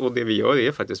 Och det vi gör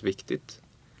är faktiskt viktigt.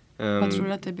 Vad tror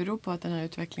du att det beror på att den här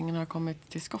utvecklingen har kommit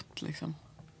till skott liksom?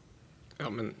 Ja,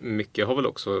 men mycket har väl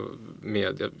också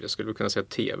med, jag skulle kunna säga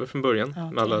tv från början.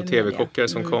 Ja, med alla tv-kockar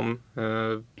som kom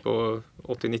på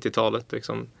 80-90-talet.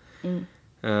 Liksom.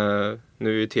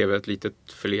 Nu är tv ett litet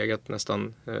förlegat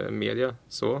nästan media.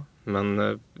 Så. Men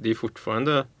det är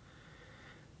fortfarande,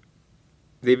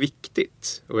 det är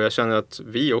viktigt. Och jag känner att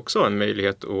vi också har en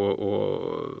möjlighet att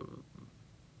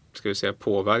ska vi säga,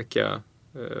 påverka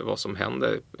vad som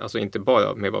händer. Alltså inte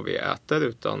bara med vad vi äter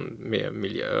utan med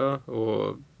miljö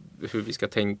och hur vi ska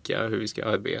tänka, hur vi ska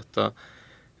arbeta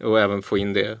och även få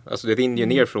in det. Alltså det rinner ju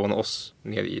ner från oss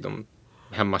ner i de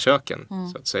hemmaköken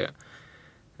så att säga.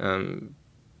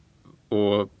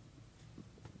 Och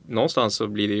någonstans så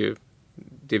blir det ju,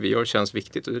 det vi gör känns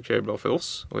viktigt och det tror jag är bra för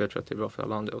oss och jag tror att det är bra för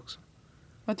alla andra också.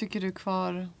 Vad tycker du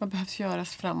kvar, vad behövs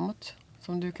göras framåt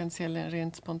som du kan se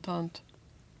rent spontant?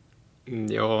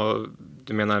 Ja,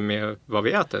 du menar med vad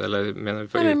vi äter eller menar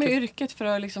för yrket? Med yrket för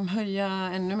att liksom höja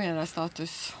ännu mer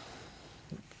status.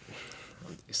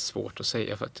 Det är svårt att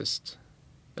säga faktiskt.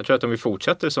 Jag tror att om vi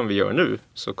fortsätter som vi gör nu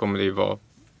så kommer det ju vara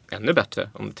ännu bättre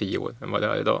om 10 år än vad det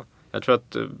är idag. Jag tror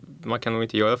att man kan nog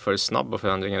inte göra för snabba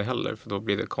förändringar heller för då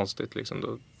blir det konstigt liksom,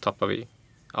 då tappar vi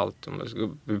allt.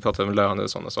 Vi pratar om löner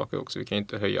och sådana saker också. Vi kan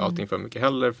inte höja allting för mycket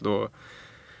heller för då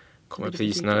kommer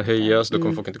priserna höjas, då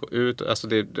kommer folk inte gå ut. Alltså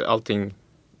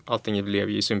allting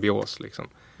lever ju i symbios liksom.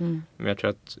 Men jag tror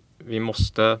att vi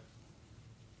måste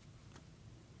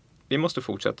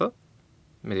fortsätta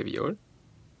med det vi gör.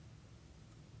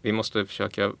 Vi måste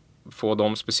försöka få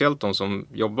dem, speciellt de som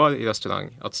jobbar i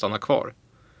restaurang, att stanna kvar.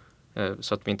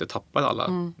 Så att vi inte tappar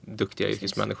alla duktiga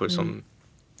yrkesmänniskor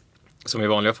som i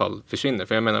vanliga fall försvinner.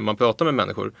 För jag menar, man pratar med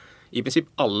människor, i princip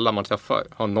alla man träffar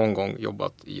har någon gång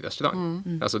jobbat i restaurang.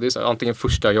 Alltså det är så här, antingen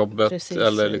första jobbet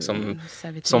eller liksom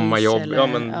sommarjobb.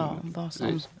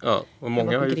 Och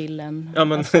många på har ju grillen. Ja,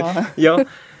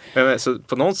 men, så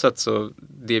på något sätt så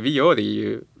det vi gör är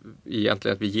ju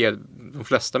egentligen att vi ger de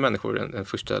flesta människor en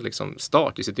första liksom,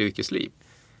 start i sitt yrkesliv.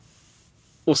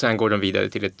 Och sen går de vidare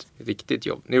till ett riktigt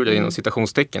jobb. Nu är det inom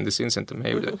citationstecken, det syns inte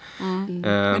med det. Men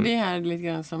det är här lite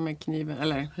grann som med kniven,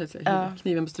 eller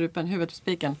kniven på strupen, huvudet på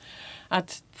spiken.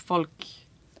 Att folk,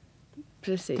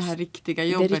 precis. Det här riktiga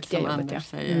jobbet riktiga som jobbet, Anders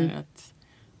säger. Att,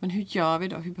 men hur gör vi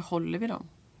då? Hur behåller vi dem?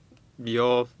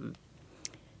 Ja.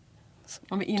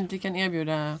 Om vi inte kan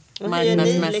erbjuda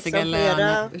marknadsmässiga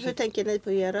löner. Hur tänker ni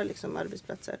på era liksom,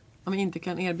 arbetsplatser? Om vi inte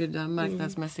kan erbjuda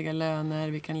marknadsmässiga löner,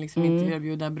 vi kan liksom inte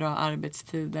erbjuda bra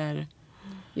arbetstider.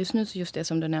 Just nu så just det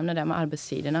som du nämnde där med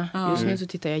arbetstiderna. Just nu så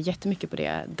tittar jag jättemycket på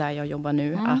det där jag jobbar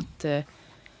nu. Att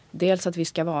dels att vi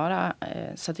ska vara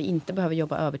så att vi inte behöver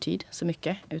jobba övertid så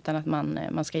mycket. Utan att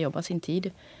man ska jobba sin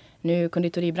tid. Nu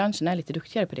konditoribranschen är lite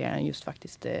duktigare på det än just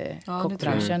faktiskt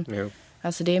kockbranschen.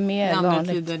 Alltså det är mer andra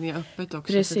vanligt. tiden är öppet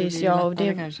också. Precis, och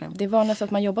det är vanligt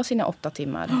att man jobbar sina 8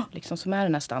 timmar. Liksom, som är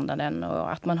den här standarden.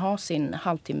 Och att man har sin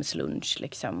halvtimmes lunch.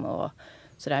 Liksom, och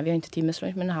sådär. Vi har inte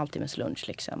timmeslunch men en halvtimmes lunch.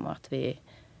 Liksom, och att vi,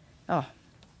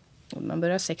 man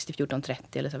börjar 6 till 14.30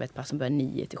 eller så vet passen börjar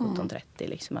 9 till 17.30.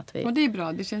 Liksom, att vi, och det är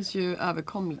bra, det känns ju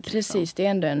överkomligt. Precis, liksom. Det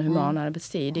är ändå en human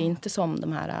arbetstid. Det är inte som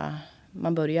de här,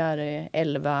 man börjar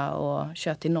 11 och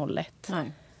kör till 01.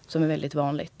 Nej. Som är väldigt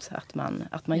vanligt att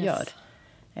man gör.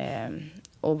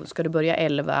 Och ska du börja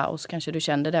 11 och så kanske du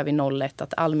kände där vid 01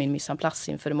 att all min mise en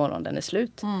place inför imorgon den är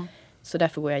slut. Så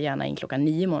därför går jag gärna in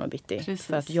 9:00 morgon bitti. Precis.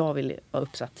 För att jag vill vara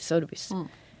uppsatt till service.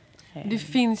 Det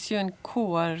finns ju en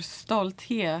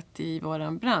kårstolthet i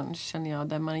våran bransch, känner jag,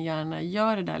 där man gärna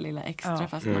gör det där lilla extra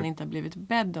fast man inte har blivit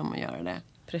bedd om att göra det.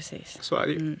 Precis. Så är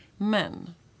det ju.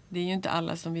 Men det är ju inte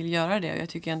alla som vill göra det, och jag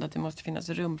tycker ändå att det måste finnas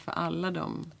rum för alla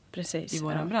dem Precis. i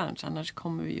våran bransch, annars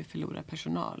kommer vi ju förlora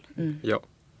personal. Ja.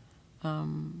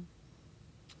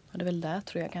 Och det är väl där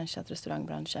tror jag kanske att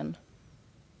restaurangbranschen,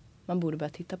 man borde börja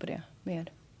titta på det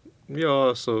mer.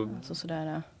 Ja, så... Alltså sådär.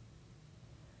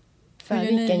 Hur gör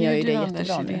Färviken ni- gör ju du, det Anders,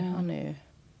 jättebra i nu. din- Han är ju,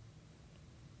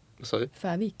 Sorry.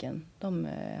 Färviken, de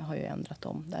har ju ändrat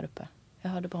om där uppe. Jag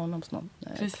hörde på honom snart.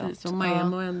 Precis, och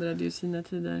Miami ändrade ju sina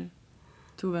tider.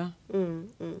 Tove?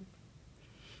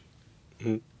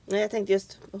 Nej, jag tänkte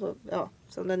just,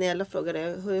 som Daniela frågade,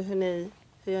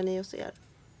 hur gör ni hos er?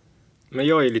 Men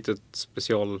jag är lite ett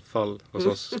specialfall hos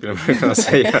oss, skulle man kunna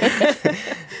säga.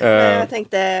 Jag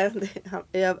tänkte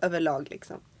överlag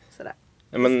liksom. Sådär.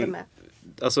 Ja, men, Med.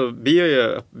 alltså, det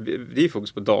är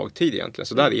fokus på dagtid egentligen.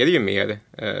 Så där är det ju mer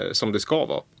som det ska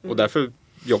vara. Och därför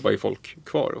jobbar ju folk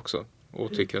kvar också.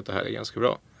 Och tycker att det här är ganska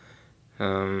bra.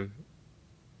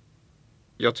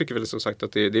 Jag tycker väl som sagt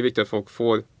att det är viktigt att folk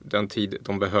får den tid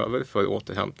de behöver för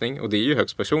återhämtning. Och det är ju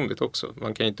högst personligt också.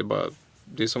 Man kan inte bara...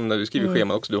 Det är som när du skriver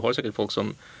schema också. Du har säkert folk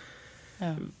som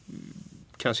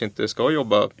kanske inte ska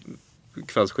jobba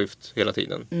kvällsskift hela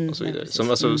tiden. Och så vidare.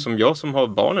 Som jag som har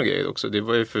barn och grejer också. Det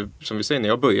var ju som vi säger, när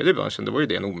jag började i branschen, det var ju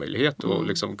det en omöjlighet att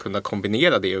liksom kunna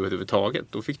kombinera det överhuvudtaget.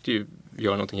 Då fick du ju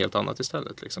göra någonting helt annat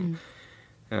istället. Liksom.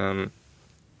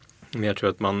 Men jag tror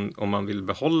att om man vill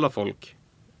behålla folk,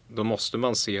 då måste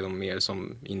man se dem mer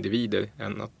som individer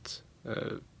än att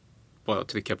bara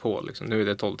trycka på. Liksom. Nu är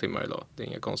det 12 timmar idag. Det är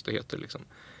inga konstigheter. Liksom.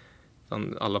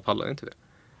 Alla pallar inte det.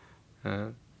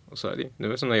 Och så är det. Nu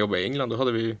är det som när jag jobbade i England.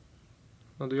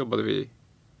 Då jobbade vi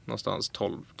någonstans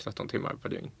 12-13 timmar per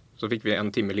dygn. Så fick vi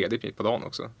 1 timme ledigt mitt på dagen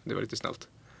också. Det var lite snällt.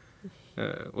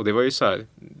 Och det var ju så här.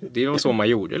 Det var så man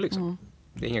gjorde liksom.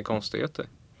 Det är inga konstigheter.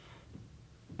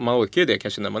 Man orkar ju det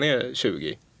kanske när man är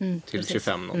 20 till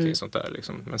 25 någonting sånt där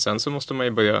liksom. Men sen så måste man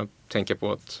ju börja tänka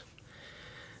på att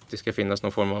det ska finnas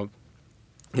någon form av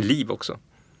liv också.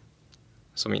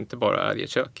 Som inte bara är i ett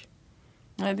kök.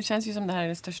 Nej, det känns ju som det här är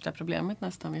det största problemet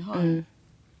nästan vi har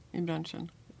i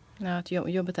branschen. Ja, att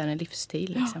jobbet är en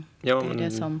livsstil liksom. Ja, det är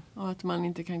det som... Och att man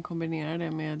inte kan kombinera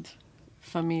det med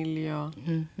familj och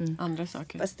andra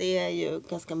saker. Fast det är ju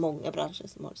ganska många branscher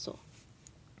som har det så.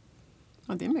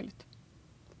 Ja, det är möjligt.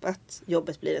 Att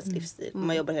jobbet blir ens livsstil.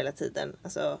 Man jobbar hela tiden.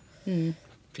 Alltså,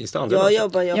 Finns det andra jag branscher?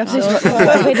 jobbar. Ja, precis.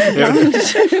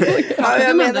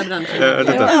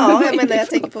 Jag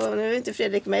tänker på, nu är inte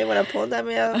Fredrik med i våran podd där,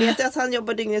 men jag vet ju att han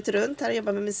jobbar dygnet runt. Han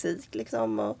jobbar med musik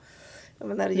liksom. Och, jag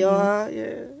menar, jag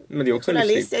Men det är också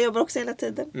journalist, jag jobbar också hela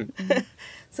tiden.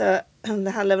 Så det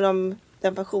handlar väl om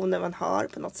den passionen man har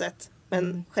på något sätt.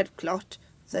 Men självklart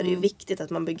så är det ju viktigt att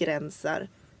man begränsar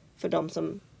för de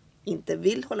som inte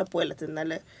vill hålla på hela tiden.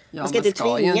 Eller, man ska inte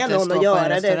tvinga någon att göra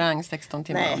det. Restaurang 16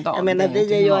 timmar om dagen. Jag menar,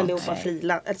 vi är ju humant. allihopa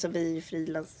frilans. Alltså vi är ju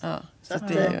frilans. Ja, så att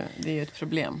det är ju ett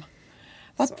problem.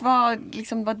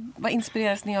 Vad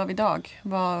inspireras ni av idag?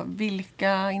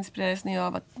 Vilka inspireras ni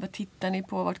av? Vad tittar ni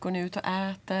på? Vart går ni ut och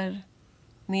äter?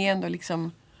 Ni är ändå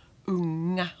liksom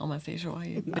unga, om man säger så,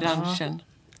 i branschen.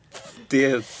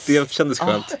 Det kändes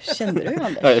skönt. Kände du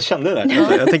Anders? Ja, jag kände det.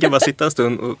 Jag tänker bara sitta en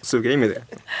stund och suga in med det.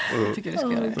 Jag tycker du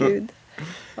ska göra det. Gud.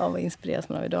 Ja, vad inspireras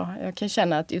man av idag? Jag kan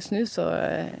känna att just nu så...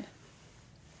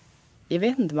 Jag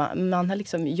vet inte, man har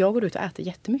liksom... Jag går ut och äter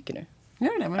jättemycket nu.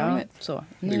 Gör det, men roligt. Så.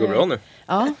 Det går bra nu.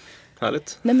 Ja.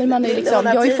 Härligt. Nej, men man är liksom,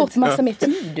 jag har ju fått massa Ja. mer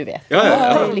tid, du vet. Ja.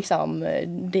 Jag är liksom,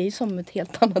 det är som ett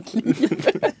helt annat liv.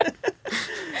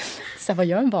 Så vad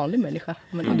gör en vanlig människa?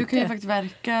 Och du kan ju faktiskt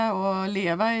verka och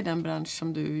leva i den bransch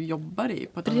som du jobbar i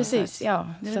på ett annat sätt. Precis,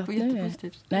 ja. Det Så är att nu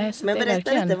jättepositivt. Nej, så Men det är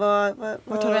berätta verkligen... lite,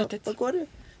 Vart har du ätit? vad går du?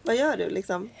 Vad gör du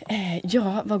liksom?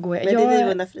 Ja, vad går jag? Med din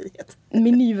nyvunna frihet.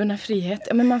 Min nyvunna frihet.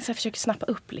 Ja, men man så försöker snappa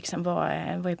upp liksom, vad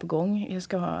är på gång. Jag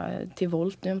ska till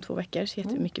Volt nu om 2 veckor. Så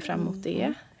jättemycket fram emot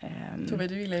det. Tove,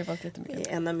 du gillar ju Volt Det jättemycket.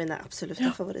 är en av mina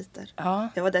absoluta favoriter. Ja.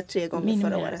 Jag var där 3 gånger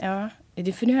förra året. Ja,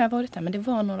 det, för nu har jag varit där. Men det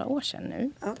var några år sedan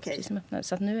nu. Okej. Precis som öppnade.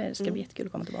 Så att nu ska det bli jättekul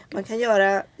att komma tillbaka. Man kan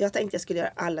göra, jag tänkte jag skulle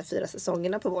göra alla 4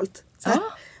 säsongerna på Volt. Ja.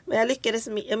 Men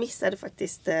jag missade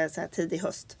faktiskt så här tidig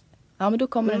höst. Ja, men då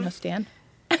kommer en höst igen.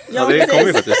 Ja, det kommer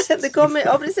ju faktiskt. Det kommer,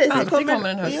 ja, precis. Alltid kommer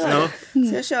en höst. Ja.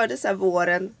 Så jag körde så här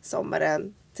våren,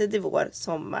 sommaren, tidig vår,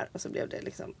 sommar och så blev det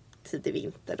liksom tidig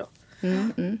vinter då.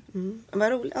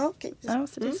 Vad roligt. Ja, okej. Ja,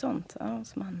 så det är sånt. Ja,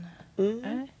 som man...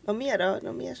 Vad mer då?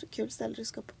 Någon mer så kul ställe du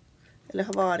ska på? Eller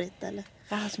har varit? Eller?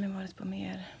 Som jag varit på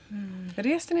mer.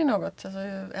 Reser ni något? Alltså,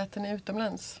 äter ni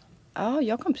utomlands? Ja,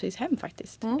 jag kom precis hem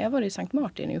faktiskt. Jag var i Sankt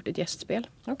Martin och gjort ett gästspel.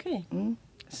 Okej.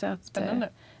 Så att, Spännande.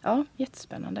 Ja,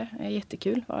 jättespännande.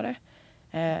 Jättekul var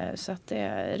det. Så att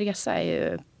resa är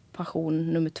ju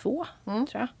passion nummer 2, tror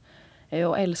jag.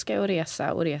 Jag älskar ju att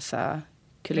resa och resa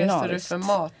kulinariskt. Reser du för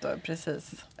mat då?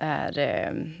 Precis. Är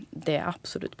det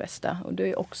absolut bästa. Och du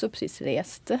är också precis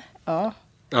rest. Ja.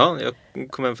 Ja, jag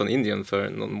kom hem från Indien för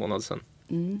någon månad sedan.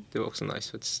 Det var också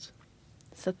nice faktiskt.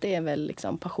 Så att det är väl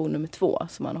liksom passion nummer 2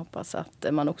 som man hoppas att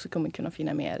man också kommer kunna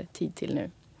finna mer tid till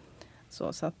nu.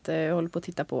 Så att jag håller på att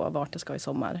titta på vart det ska i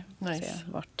sommar. Nice.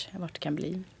 Se vart det kan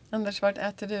bli. Anders, vart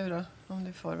äter du då? Om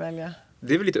du får välja.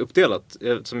 Det är väl lite uppdelat.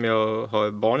 Som jag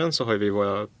har barnen så har vi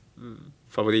våra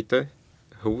favoriter.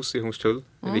 Hos i Hornstull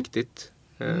är viktigt.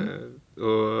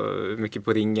 Och mycket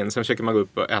på Ringen. Sen försöker man gå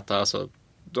upp och äta. Alltså,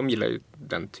 de gillar ju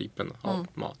den typen av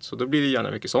mat. Så då blir det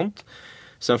gärna mycket sånt.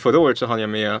 Sen förra året så hann jag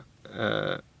med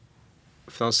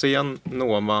Franzén,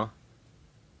 Noma,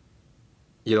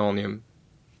 Geranium,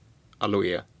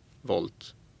 Aloe,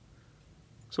 Volt.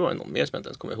 Så var det någon mer som jag inte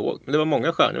ens kommer ihåg. Men det var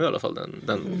många stjärnor i alla fall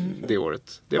det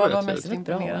året. Det Vad var var rätt mest trevligt.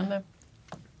 imponerande?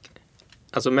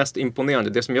 Alltså mest imponerande,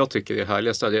 det som jag tycker är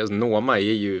härligast är Noma är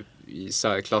ju i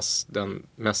särklass den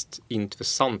mest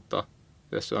intressanta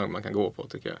restaurang man kan gå på,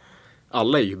 tycker jag.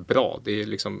 Alla är ju bra, det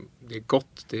är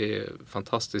gott, det är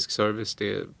fantastisk service,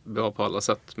 det är bra på alla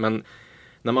sätt. Men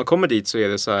när man kommer dit så är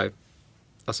det så här,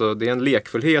 alltså det är en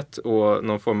lekfullhet och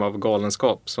någon form av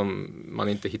galenskap som man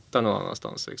inte hittar någon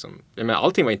annanstans. Liksom. Jag menar,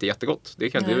 allting var inte jättegott,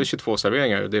 det var 22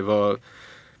 serveringar,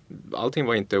 allting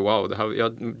var inte wow.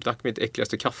 Jag drack mitt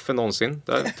äckligaste kaffe någonsin.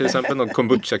 Där, till exempel någon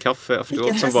kombucha-kaffe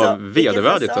efteråt som var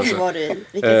vedervärdigt. Vilken säsong var du i?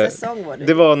 Vilken säsong var du i?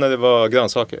 Det var när det var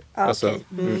grönsaker. Okej.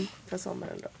 För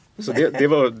sommaren då. Så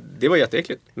det var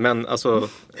jätteäckligt. Men alltså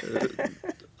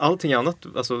allting annat,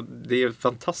 alltså det är ett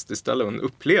fantastiskt ställe och en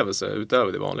upplevelse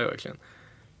utöver det vanliga verkligen.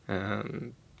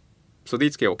 Så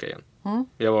dit ska jag åka igen.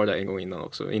 Jag var där en gång innan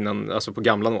också. Alltså på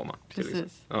gamla Noma.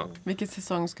 Precis. Ja. Vilken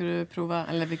säsong ska du prova?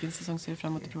 Eller vilken säsong ser du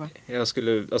fram emot att prova? Det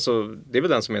är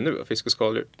väl den som är nu, fisk och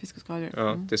skaldjur. Fisk och skaldjur.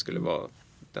 Ja, det skulle vara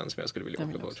den som jag skulle vilja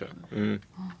åka på, tror jag.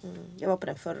 Jag var på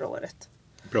den förra året.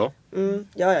 Bra.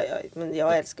 Ja. Men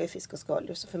jag älskar ju fisk och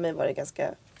skaldjur. Så för mig var det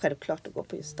ganska självklart att gå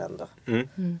på just den då.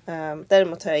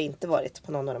 Däremot har jag inte varit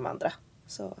på någon av de andra.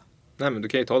 Så. Nej, men du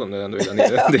kan ju ta dem när du ändå är där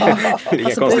nere. Det är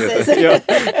inga konstigheter. Ja.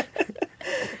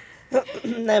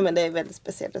 Nej, men det är en väldigt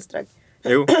speciell restaurang.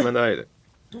 Jo, men det är det.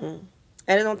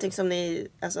 Är det någonting som ni,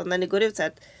 alltså när ni går ut så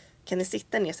här, kan ni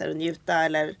sitta ner så här och njuta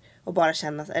eller och bara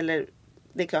känna, eller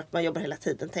det är klart man jobbar hela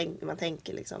tiden, man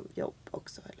tänker liksom jobb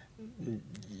också eller?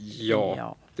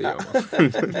 Ja, det gör man.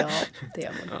 Ja, det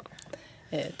gör man.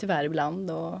 Tyvärr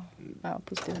ibland och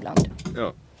positivt ibland.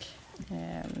 Ja.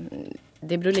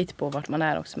 Det beror lite på vart man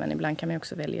är också, men ibland kan man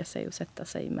också välja sig och sätta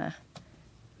sig med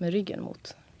ryggen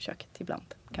mot köket ibland.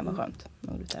 Det kan vara skönt.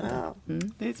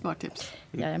 Det är ett smart tips.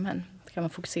 Jajamän. Det kan man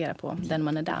fokusera på den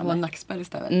man är där Man med. nackspärr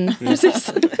istället.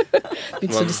 Precis. Det är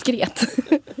inte så diskret.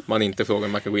 Man inte frågar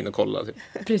om man kan gå in och kolla. Typ.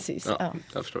 Precis. Ja.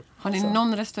 Jag förstår. Har ni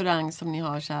någon restaurang som ni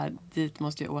har så här, dit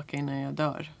måste jag åka innan jag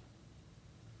dör?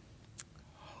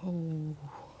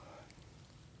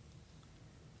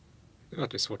 Det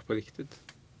var svårt på riktigt.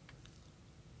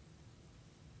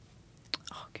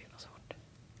 Gud vad svårt.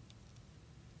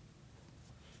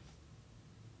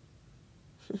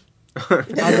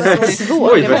 Det var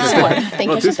svårt. Oj, Det var svårt. Den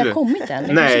vad kanske inte har tyst kommit än.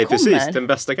 Den Nej, kanske kommer. precis. Den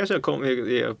bästa kanske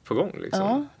är på gång. Liksom.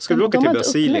 Ja. Ska vi åka De till har inte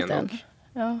Brasilien? öppnat än.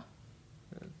 Ja.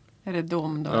 Är det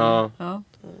Dom då? Ja.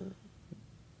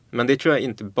 Men det tror jag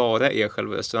inte bara är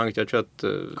själva restaurangen. Jag tror att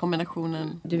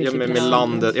kombinationen. Du vill till med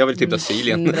landet. Jag vill till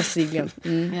Brasilien. Brasilien.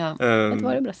 Ja.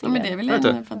 Var det Brasilien? Ja, men det är väl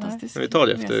en fantastisk Men vi tar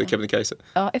det efter resa. Kebnekaise.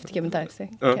 Ja, efter Kebnekaise.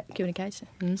 Ja. Kebnekaise.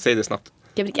 Säg det snabbt.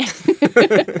 Kebnekaise.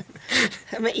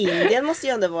 Men Indien måste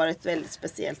ju ändå varit väldigt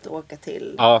speciellt att åka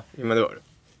till. Ja, men det var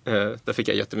det. Där fick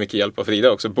jag jättemycket hjälp av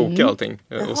Frida också. Boka allting.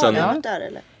 Och sen, Har du varit där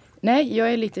eller? Nej,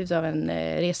 jag är lite utav en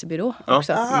resebyrå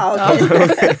också. Aha, okej.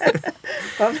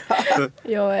 Vad bra.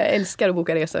 Jag älskar att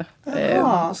boka resor.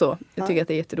 Så. Jag tycker att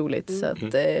det är jätteroligt. Så att,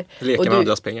 leka med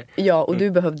andras pengar. Ja, och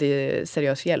du behövde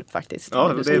seriös hjälp faktiskt.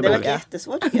 Ja, Du det är Det bra. var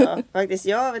jättesvårt tycker jag. Faktiskt,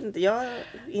 jag vet inte,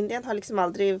 Indien har liksom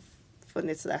aldrig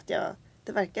funnits sådär att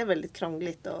det verkar väldigt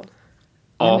krångligt och...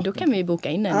 Nej, men då kan vi ju boka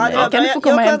in en. Ja, Kan du få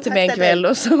komma hem till mig en kontaktar kväll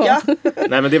dig. och så. Ja.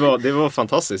 Nej, men det var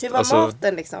fantastiskt. Hur var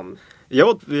maten liksom?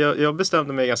 Jag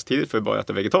bestämde mig ganska tidigt för att bara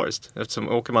äta vegetariskt. Eftersom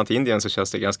åker man till Indien så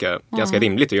känns det ganska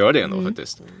rimligt att göra det ändå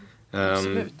faktiskt.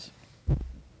 Absolut.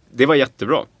 Det var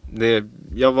jättebra.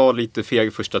 Jag var lite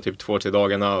feg första typ 2-3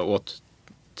 dagarna, åt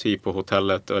typ på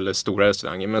hotellet eller stora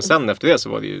restauranger. Men sen efter det så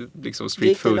var det ju liksom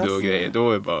street food och grejer. Då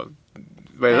var det bara,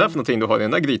 vad är det där för någonting du har i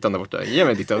den där grytan där borta? Ge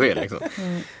mig lite av det liksom.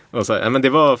 Och så, men det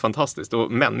var fantastiskt.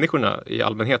 Och människorna i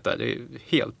allmänhet där, det är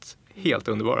helt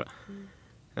underbara.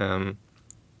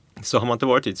 Så har man inte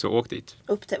varit dit så åk dit.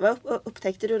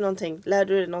 Upptäckte du någonting?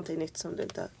 Lärde du dig någonting nytt som du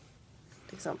inte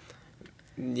liksom...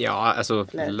 Ja, alltså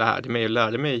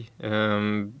lärde mig.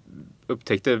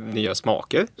 Upptäckte nya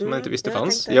smaker som man inte visste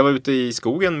fanns. Jag var ute i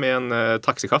skogen med en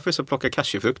taxichaufför som plockade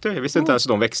cashewfrukter. Jag visste inte ens hur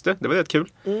de växte. Det var rätt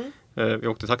kul. Vi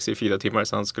åkte taxi i 4 timmar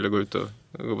så han skulle gå ut och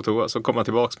gå på toa. Så kom han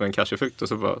tillbaka med en cashewfrukt och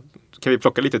så bara, kan vi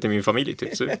plocka lite till min familj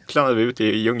typ. Så klannade vi ut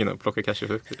i djungeln och plockade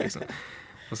cashewfrukter liksom.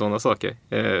 Och sådana saker.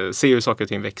 Se hur saker och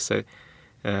ting växer.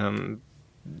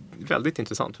 Väldigt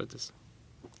intressant faktiskt.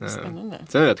 Spännande.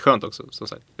 Sen är det rätt skönt också. Som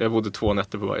sagt. Jag bodde 2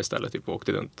 nätter på varje ställe typ, och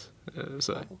åkte runt.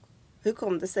 Sådär. Hur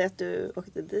kom det sig att du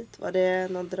åkte dit? Var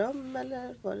det någon dröm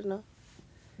eller var det något?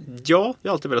 Ja,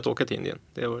 jag har alltid velat åka till Indien.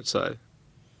 Det har varit så här,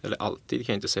 eller alltid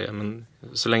kan jag inte säga, men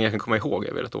så länge jag kan komma ihåg har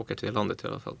jag velat åka till det landet i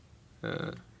alla fall.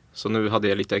 Så nu hade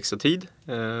jag lite extra tid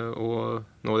och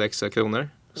några extra kronor.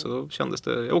 Så då kändes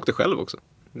det, jag åkte själv också.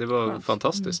 Det var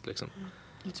fantastiskt liksom.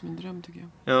 Lite som en dröm tycker jag.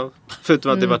 Ja,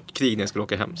 förutom att det var krig när jag skulle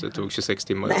åka hem. Så det tog 26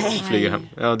 timmar att flyga hem.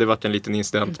 Ja, det var en liten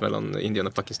incident mellan Indien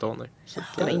och pakistaner.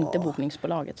 Det var inte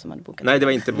bokningsbolaget som hade bokat. Nej, det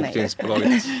var inte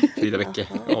bokningsbolaget. 4 veckor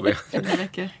AB. 4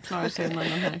 veckor klarar sig man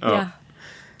här. Ja.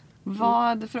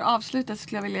 Vad, för att avsluta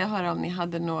skulle jag vilja höra om ni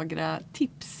hade några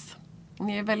tips.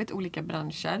 Ni är väldigt olika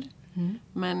branscher.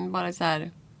 Men bara så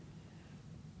här.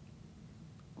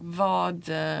 Vad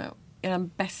är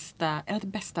det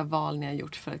bästa val ni har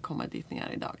gjort för att komma dit ni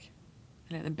är idag?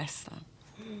 Eller är det bästa?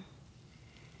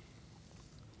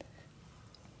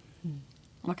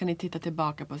 Vad kan ni titta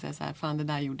tillbaka på och säga så här, fan det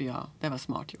där gjorde jag, det var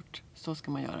smart gjort. Så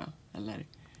ska man göra. Eller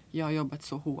jag har jobbat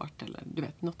så hårt, eller du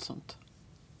vet, något sånt.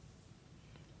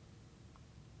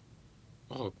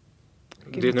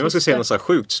 Det är nu jag ska säga något så här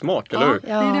sjukt smart, eller hur?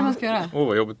 Ja, det är det man ska göra.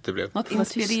 Vad jobbigt det blev. Något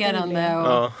inspirerande. Och...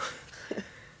 Ja.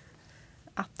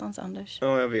 Attans Anders.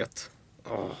 Ja, jag vet.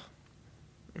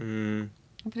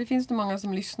 För det finns det många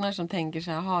som lyssnar som tänker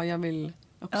så här, jag vill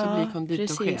också bli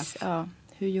konditorchef. Ja.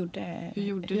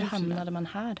 Hur hamnade man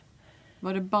här?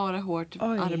 Var det bara hårt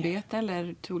arbete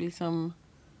eller tog liksom...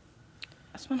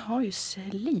 Alltså man har ju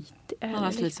slitit. Man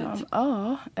har slitit. Liksom.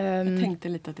 Ja. Jag tänkte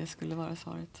lite att det skulle vara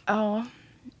svaret. Ja.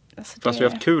 Alltså fast vi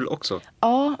har haft kul också.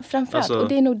 Ja, framförallt. Och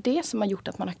det är nog det som har gjort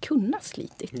att man har kunnat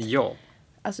slitit. Ja.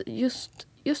 Alltså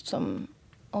just som,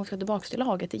 om vi ska tillbaka till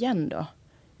laget igen då.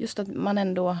 Just att man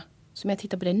ändå, som jag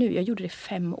tittar på det nu, jag gjorde det i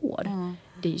 5 år.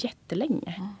 Det är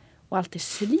jättelänge. Och allt är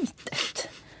slitet.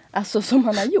 Alltså som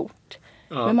man har gjort.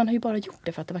 Ja. Men man har ju bara gjort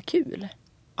det för att det var kul.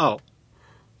 Ja.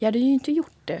 Jag hade ju inte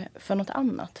gjort det för något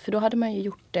annat. För då hade man ju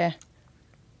gjort det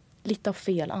lite av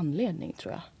fel anledning,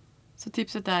 tror jag. Så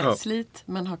tipset är slit,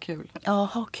 men ha kul. Ja,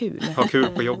 ha kul. Ha kul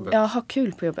på jobbet. Ja, ha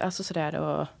kul på jobbet. Alltså sådär.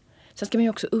 Och sen ska man ju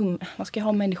också man ska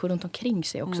ha människor runt omkring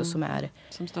sig också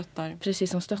som stöttar.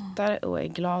 Precis, som stöttar och är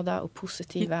glada och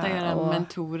positiva. Hitta era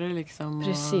mentorer liksom.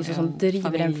 Precis, och som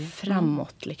driver en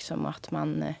framåt liksom. Att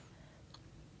man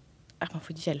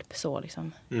får hjälp så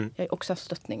liksom. Jag har också haft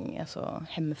stöttning alltså,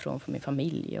 hemifrån från min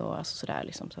familj och alltså sådär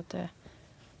liksom. Så att, ja,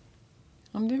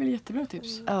 men det är väl jättebra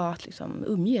tips. Ja, att liksom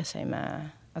umge sig med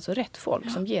alltså rätt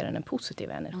folk som ger en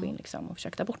positiv energi liksom, och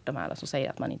försöka ta bort de här som säger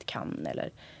att man inte kan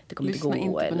eller det kommer lyssna inte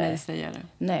gå. Lyssna inte på eller nej-sägare.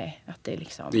 Nej, att det är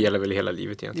liksom... Det gäller väl hela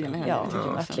livet egentligen.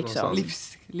 Att liksom...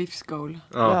 Livsgoal.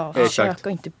 Ja, försöka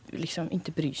och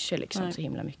inte bry sig liksom, så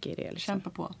himla mycket i det. Liksom. Kämpa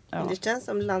på. Ja. Det känns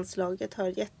som landslaget har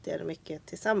gett er mycket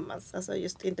tillsammans. Alltså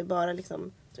just inte bara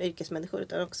liksom, yrkesmänniskor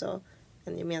utan också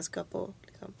en gemenskap och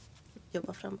liksom,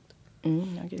 jobba framåt.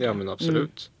 Ja, men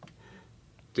absolut.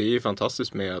 Det är ju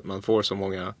fantastiskt med att man får så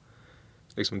många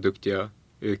liksom, duktiga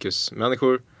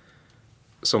yrkesmänniskor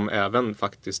som även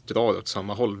faktiskt drar åt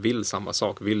samma håll, vill samma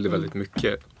sak, vill det väldigt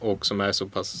mycket och som är så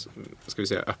pass, ska vi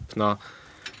säga, öppna,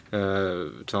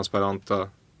 transparenta,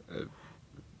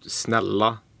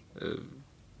 snälla,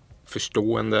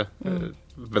 förstående,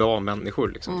 bra människor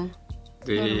liksom.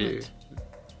 Det är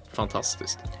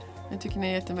fantastiskt. Jag tycker ni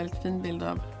har gett en väldigt fin bild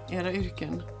av era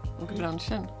yrken och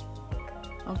branschen.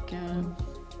 Och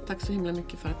tack så himla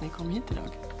mycket för att ni kom hit idag.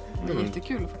 Det var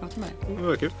jättekul att få prata med er. Det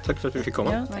var kul. Tack för att vi fick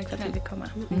komma. Ja, tack för att vi fick komma.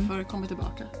 Ni får komma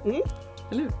tillbaka.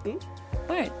 Eller hur?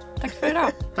 Okej, tack för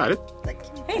idag. Härligt. Tack.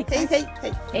 Hej. Hej, hej,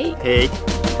 hej. Hej. Hej.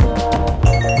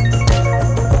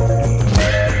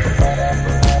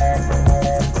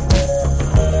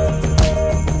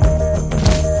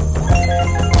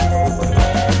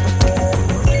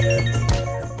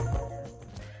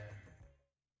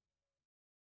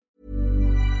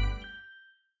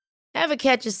 Ever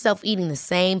catch yourself eating the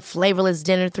same flavorless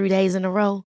dinner 3 days in a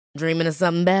row? Dreaming of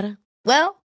something better?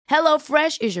 Well,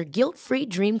 HelloFresh is your guilt-free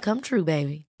dream come true,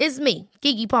 baby. It's me,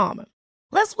 Keke Palmer.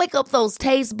 Let's wake up those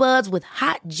taste buds with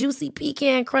hot, juicy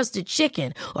pecan-crusted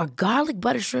chicken or garlic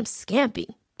butter shrimp scampi.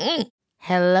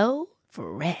 Hello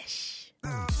Fresh.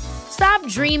 Stop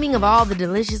dreaming of all the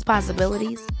delicious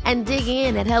possibilities and dig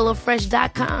in at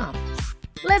HelloFresh.com.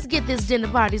 Let's get this dinner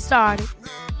party started.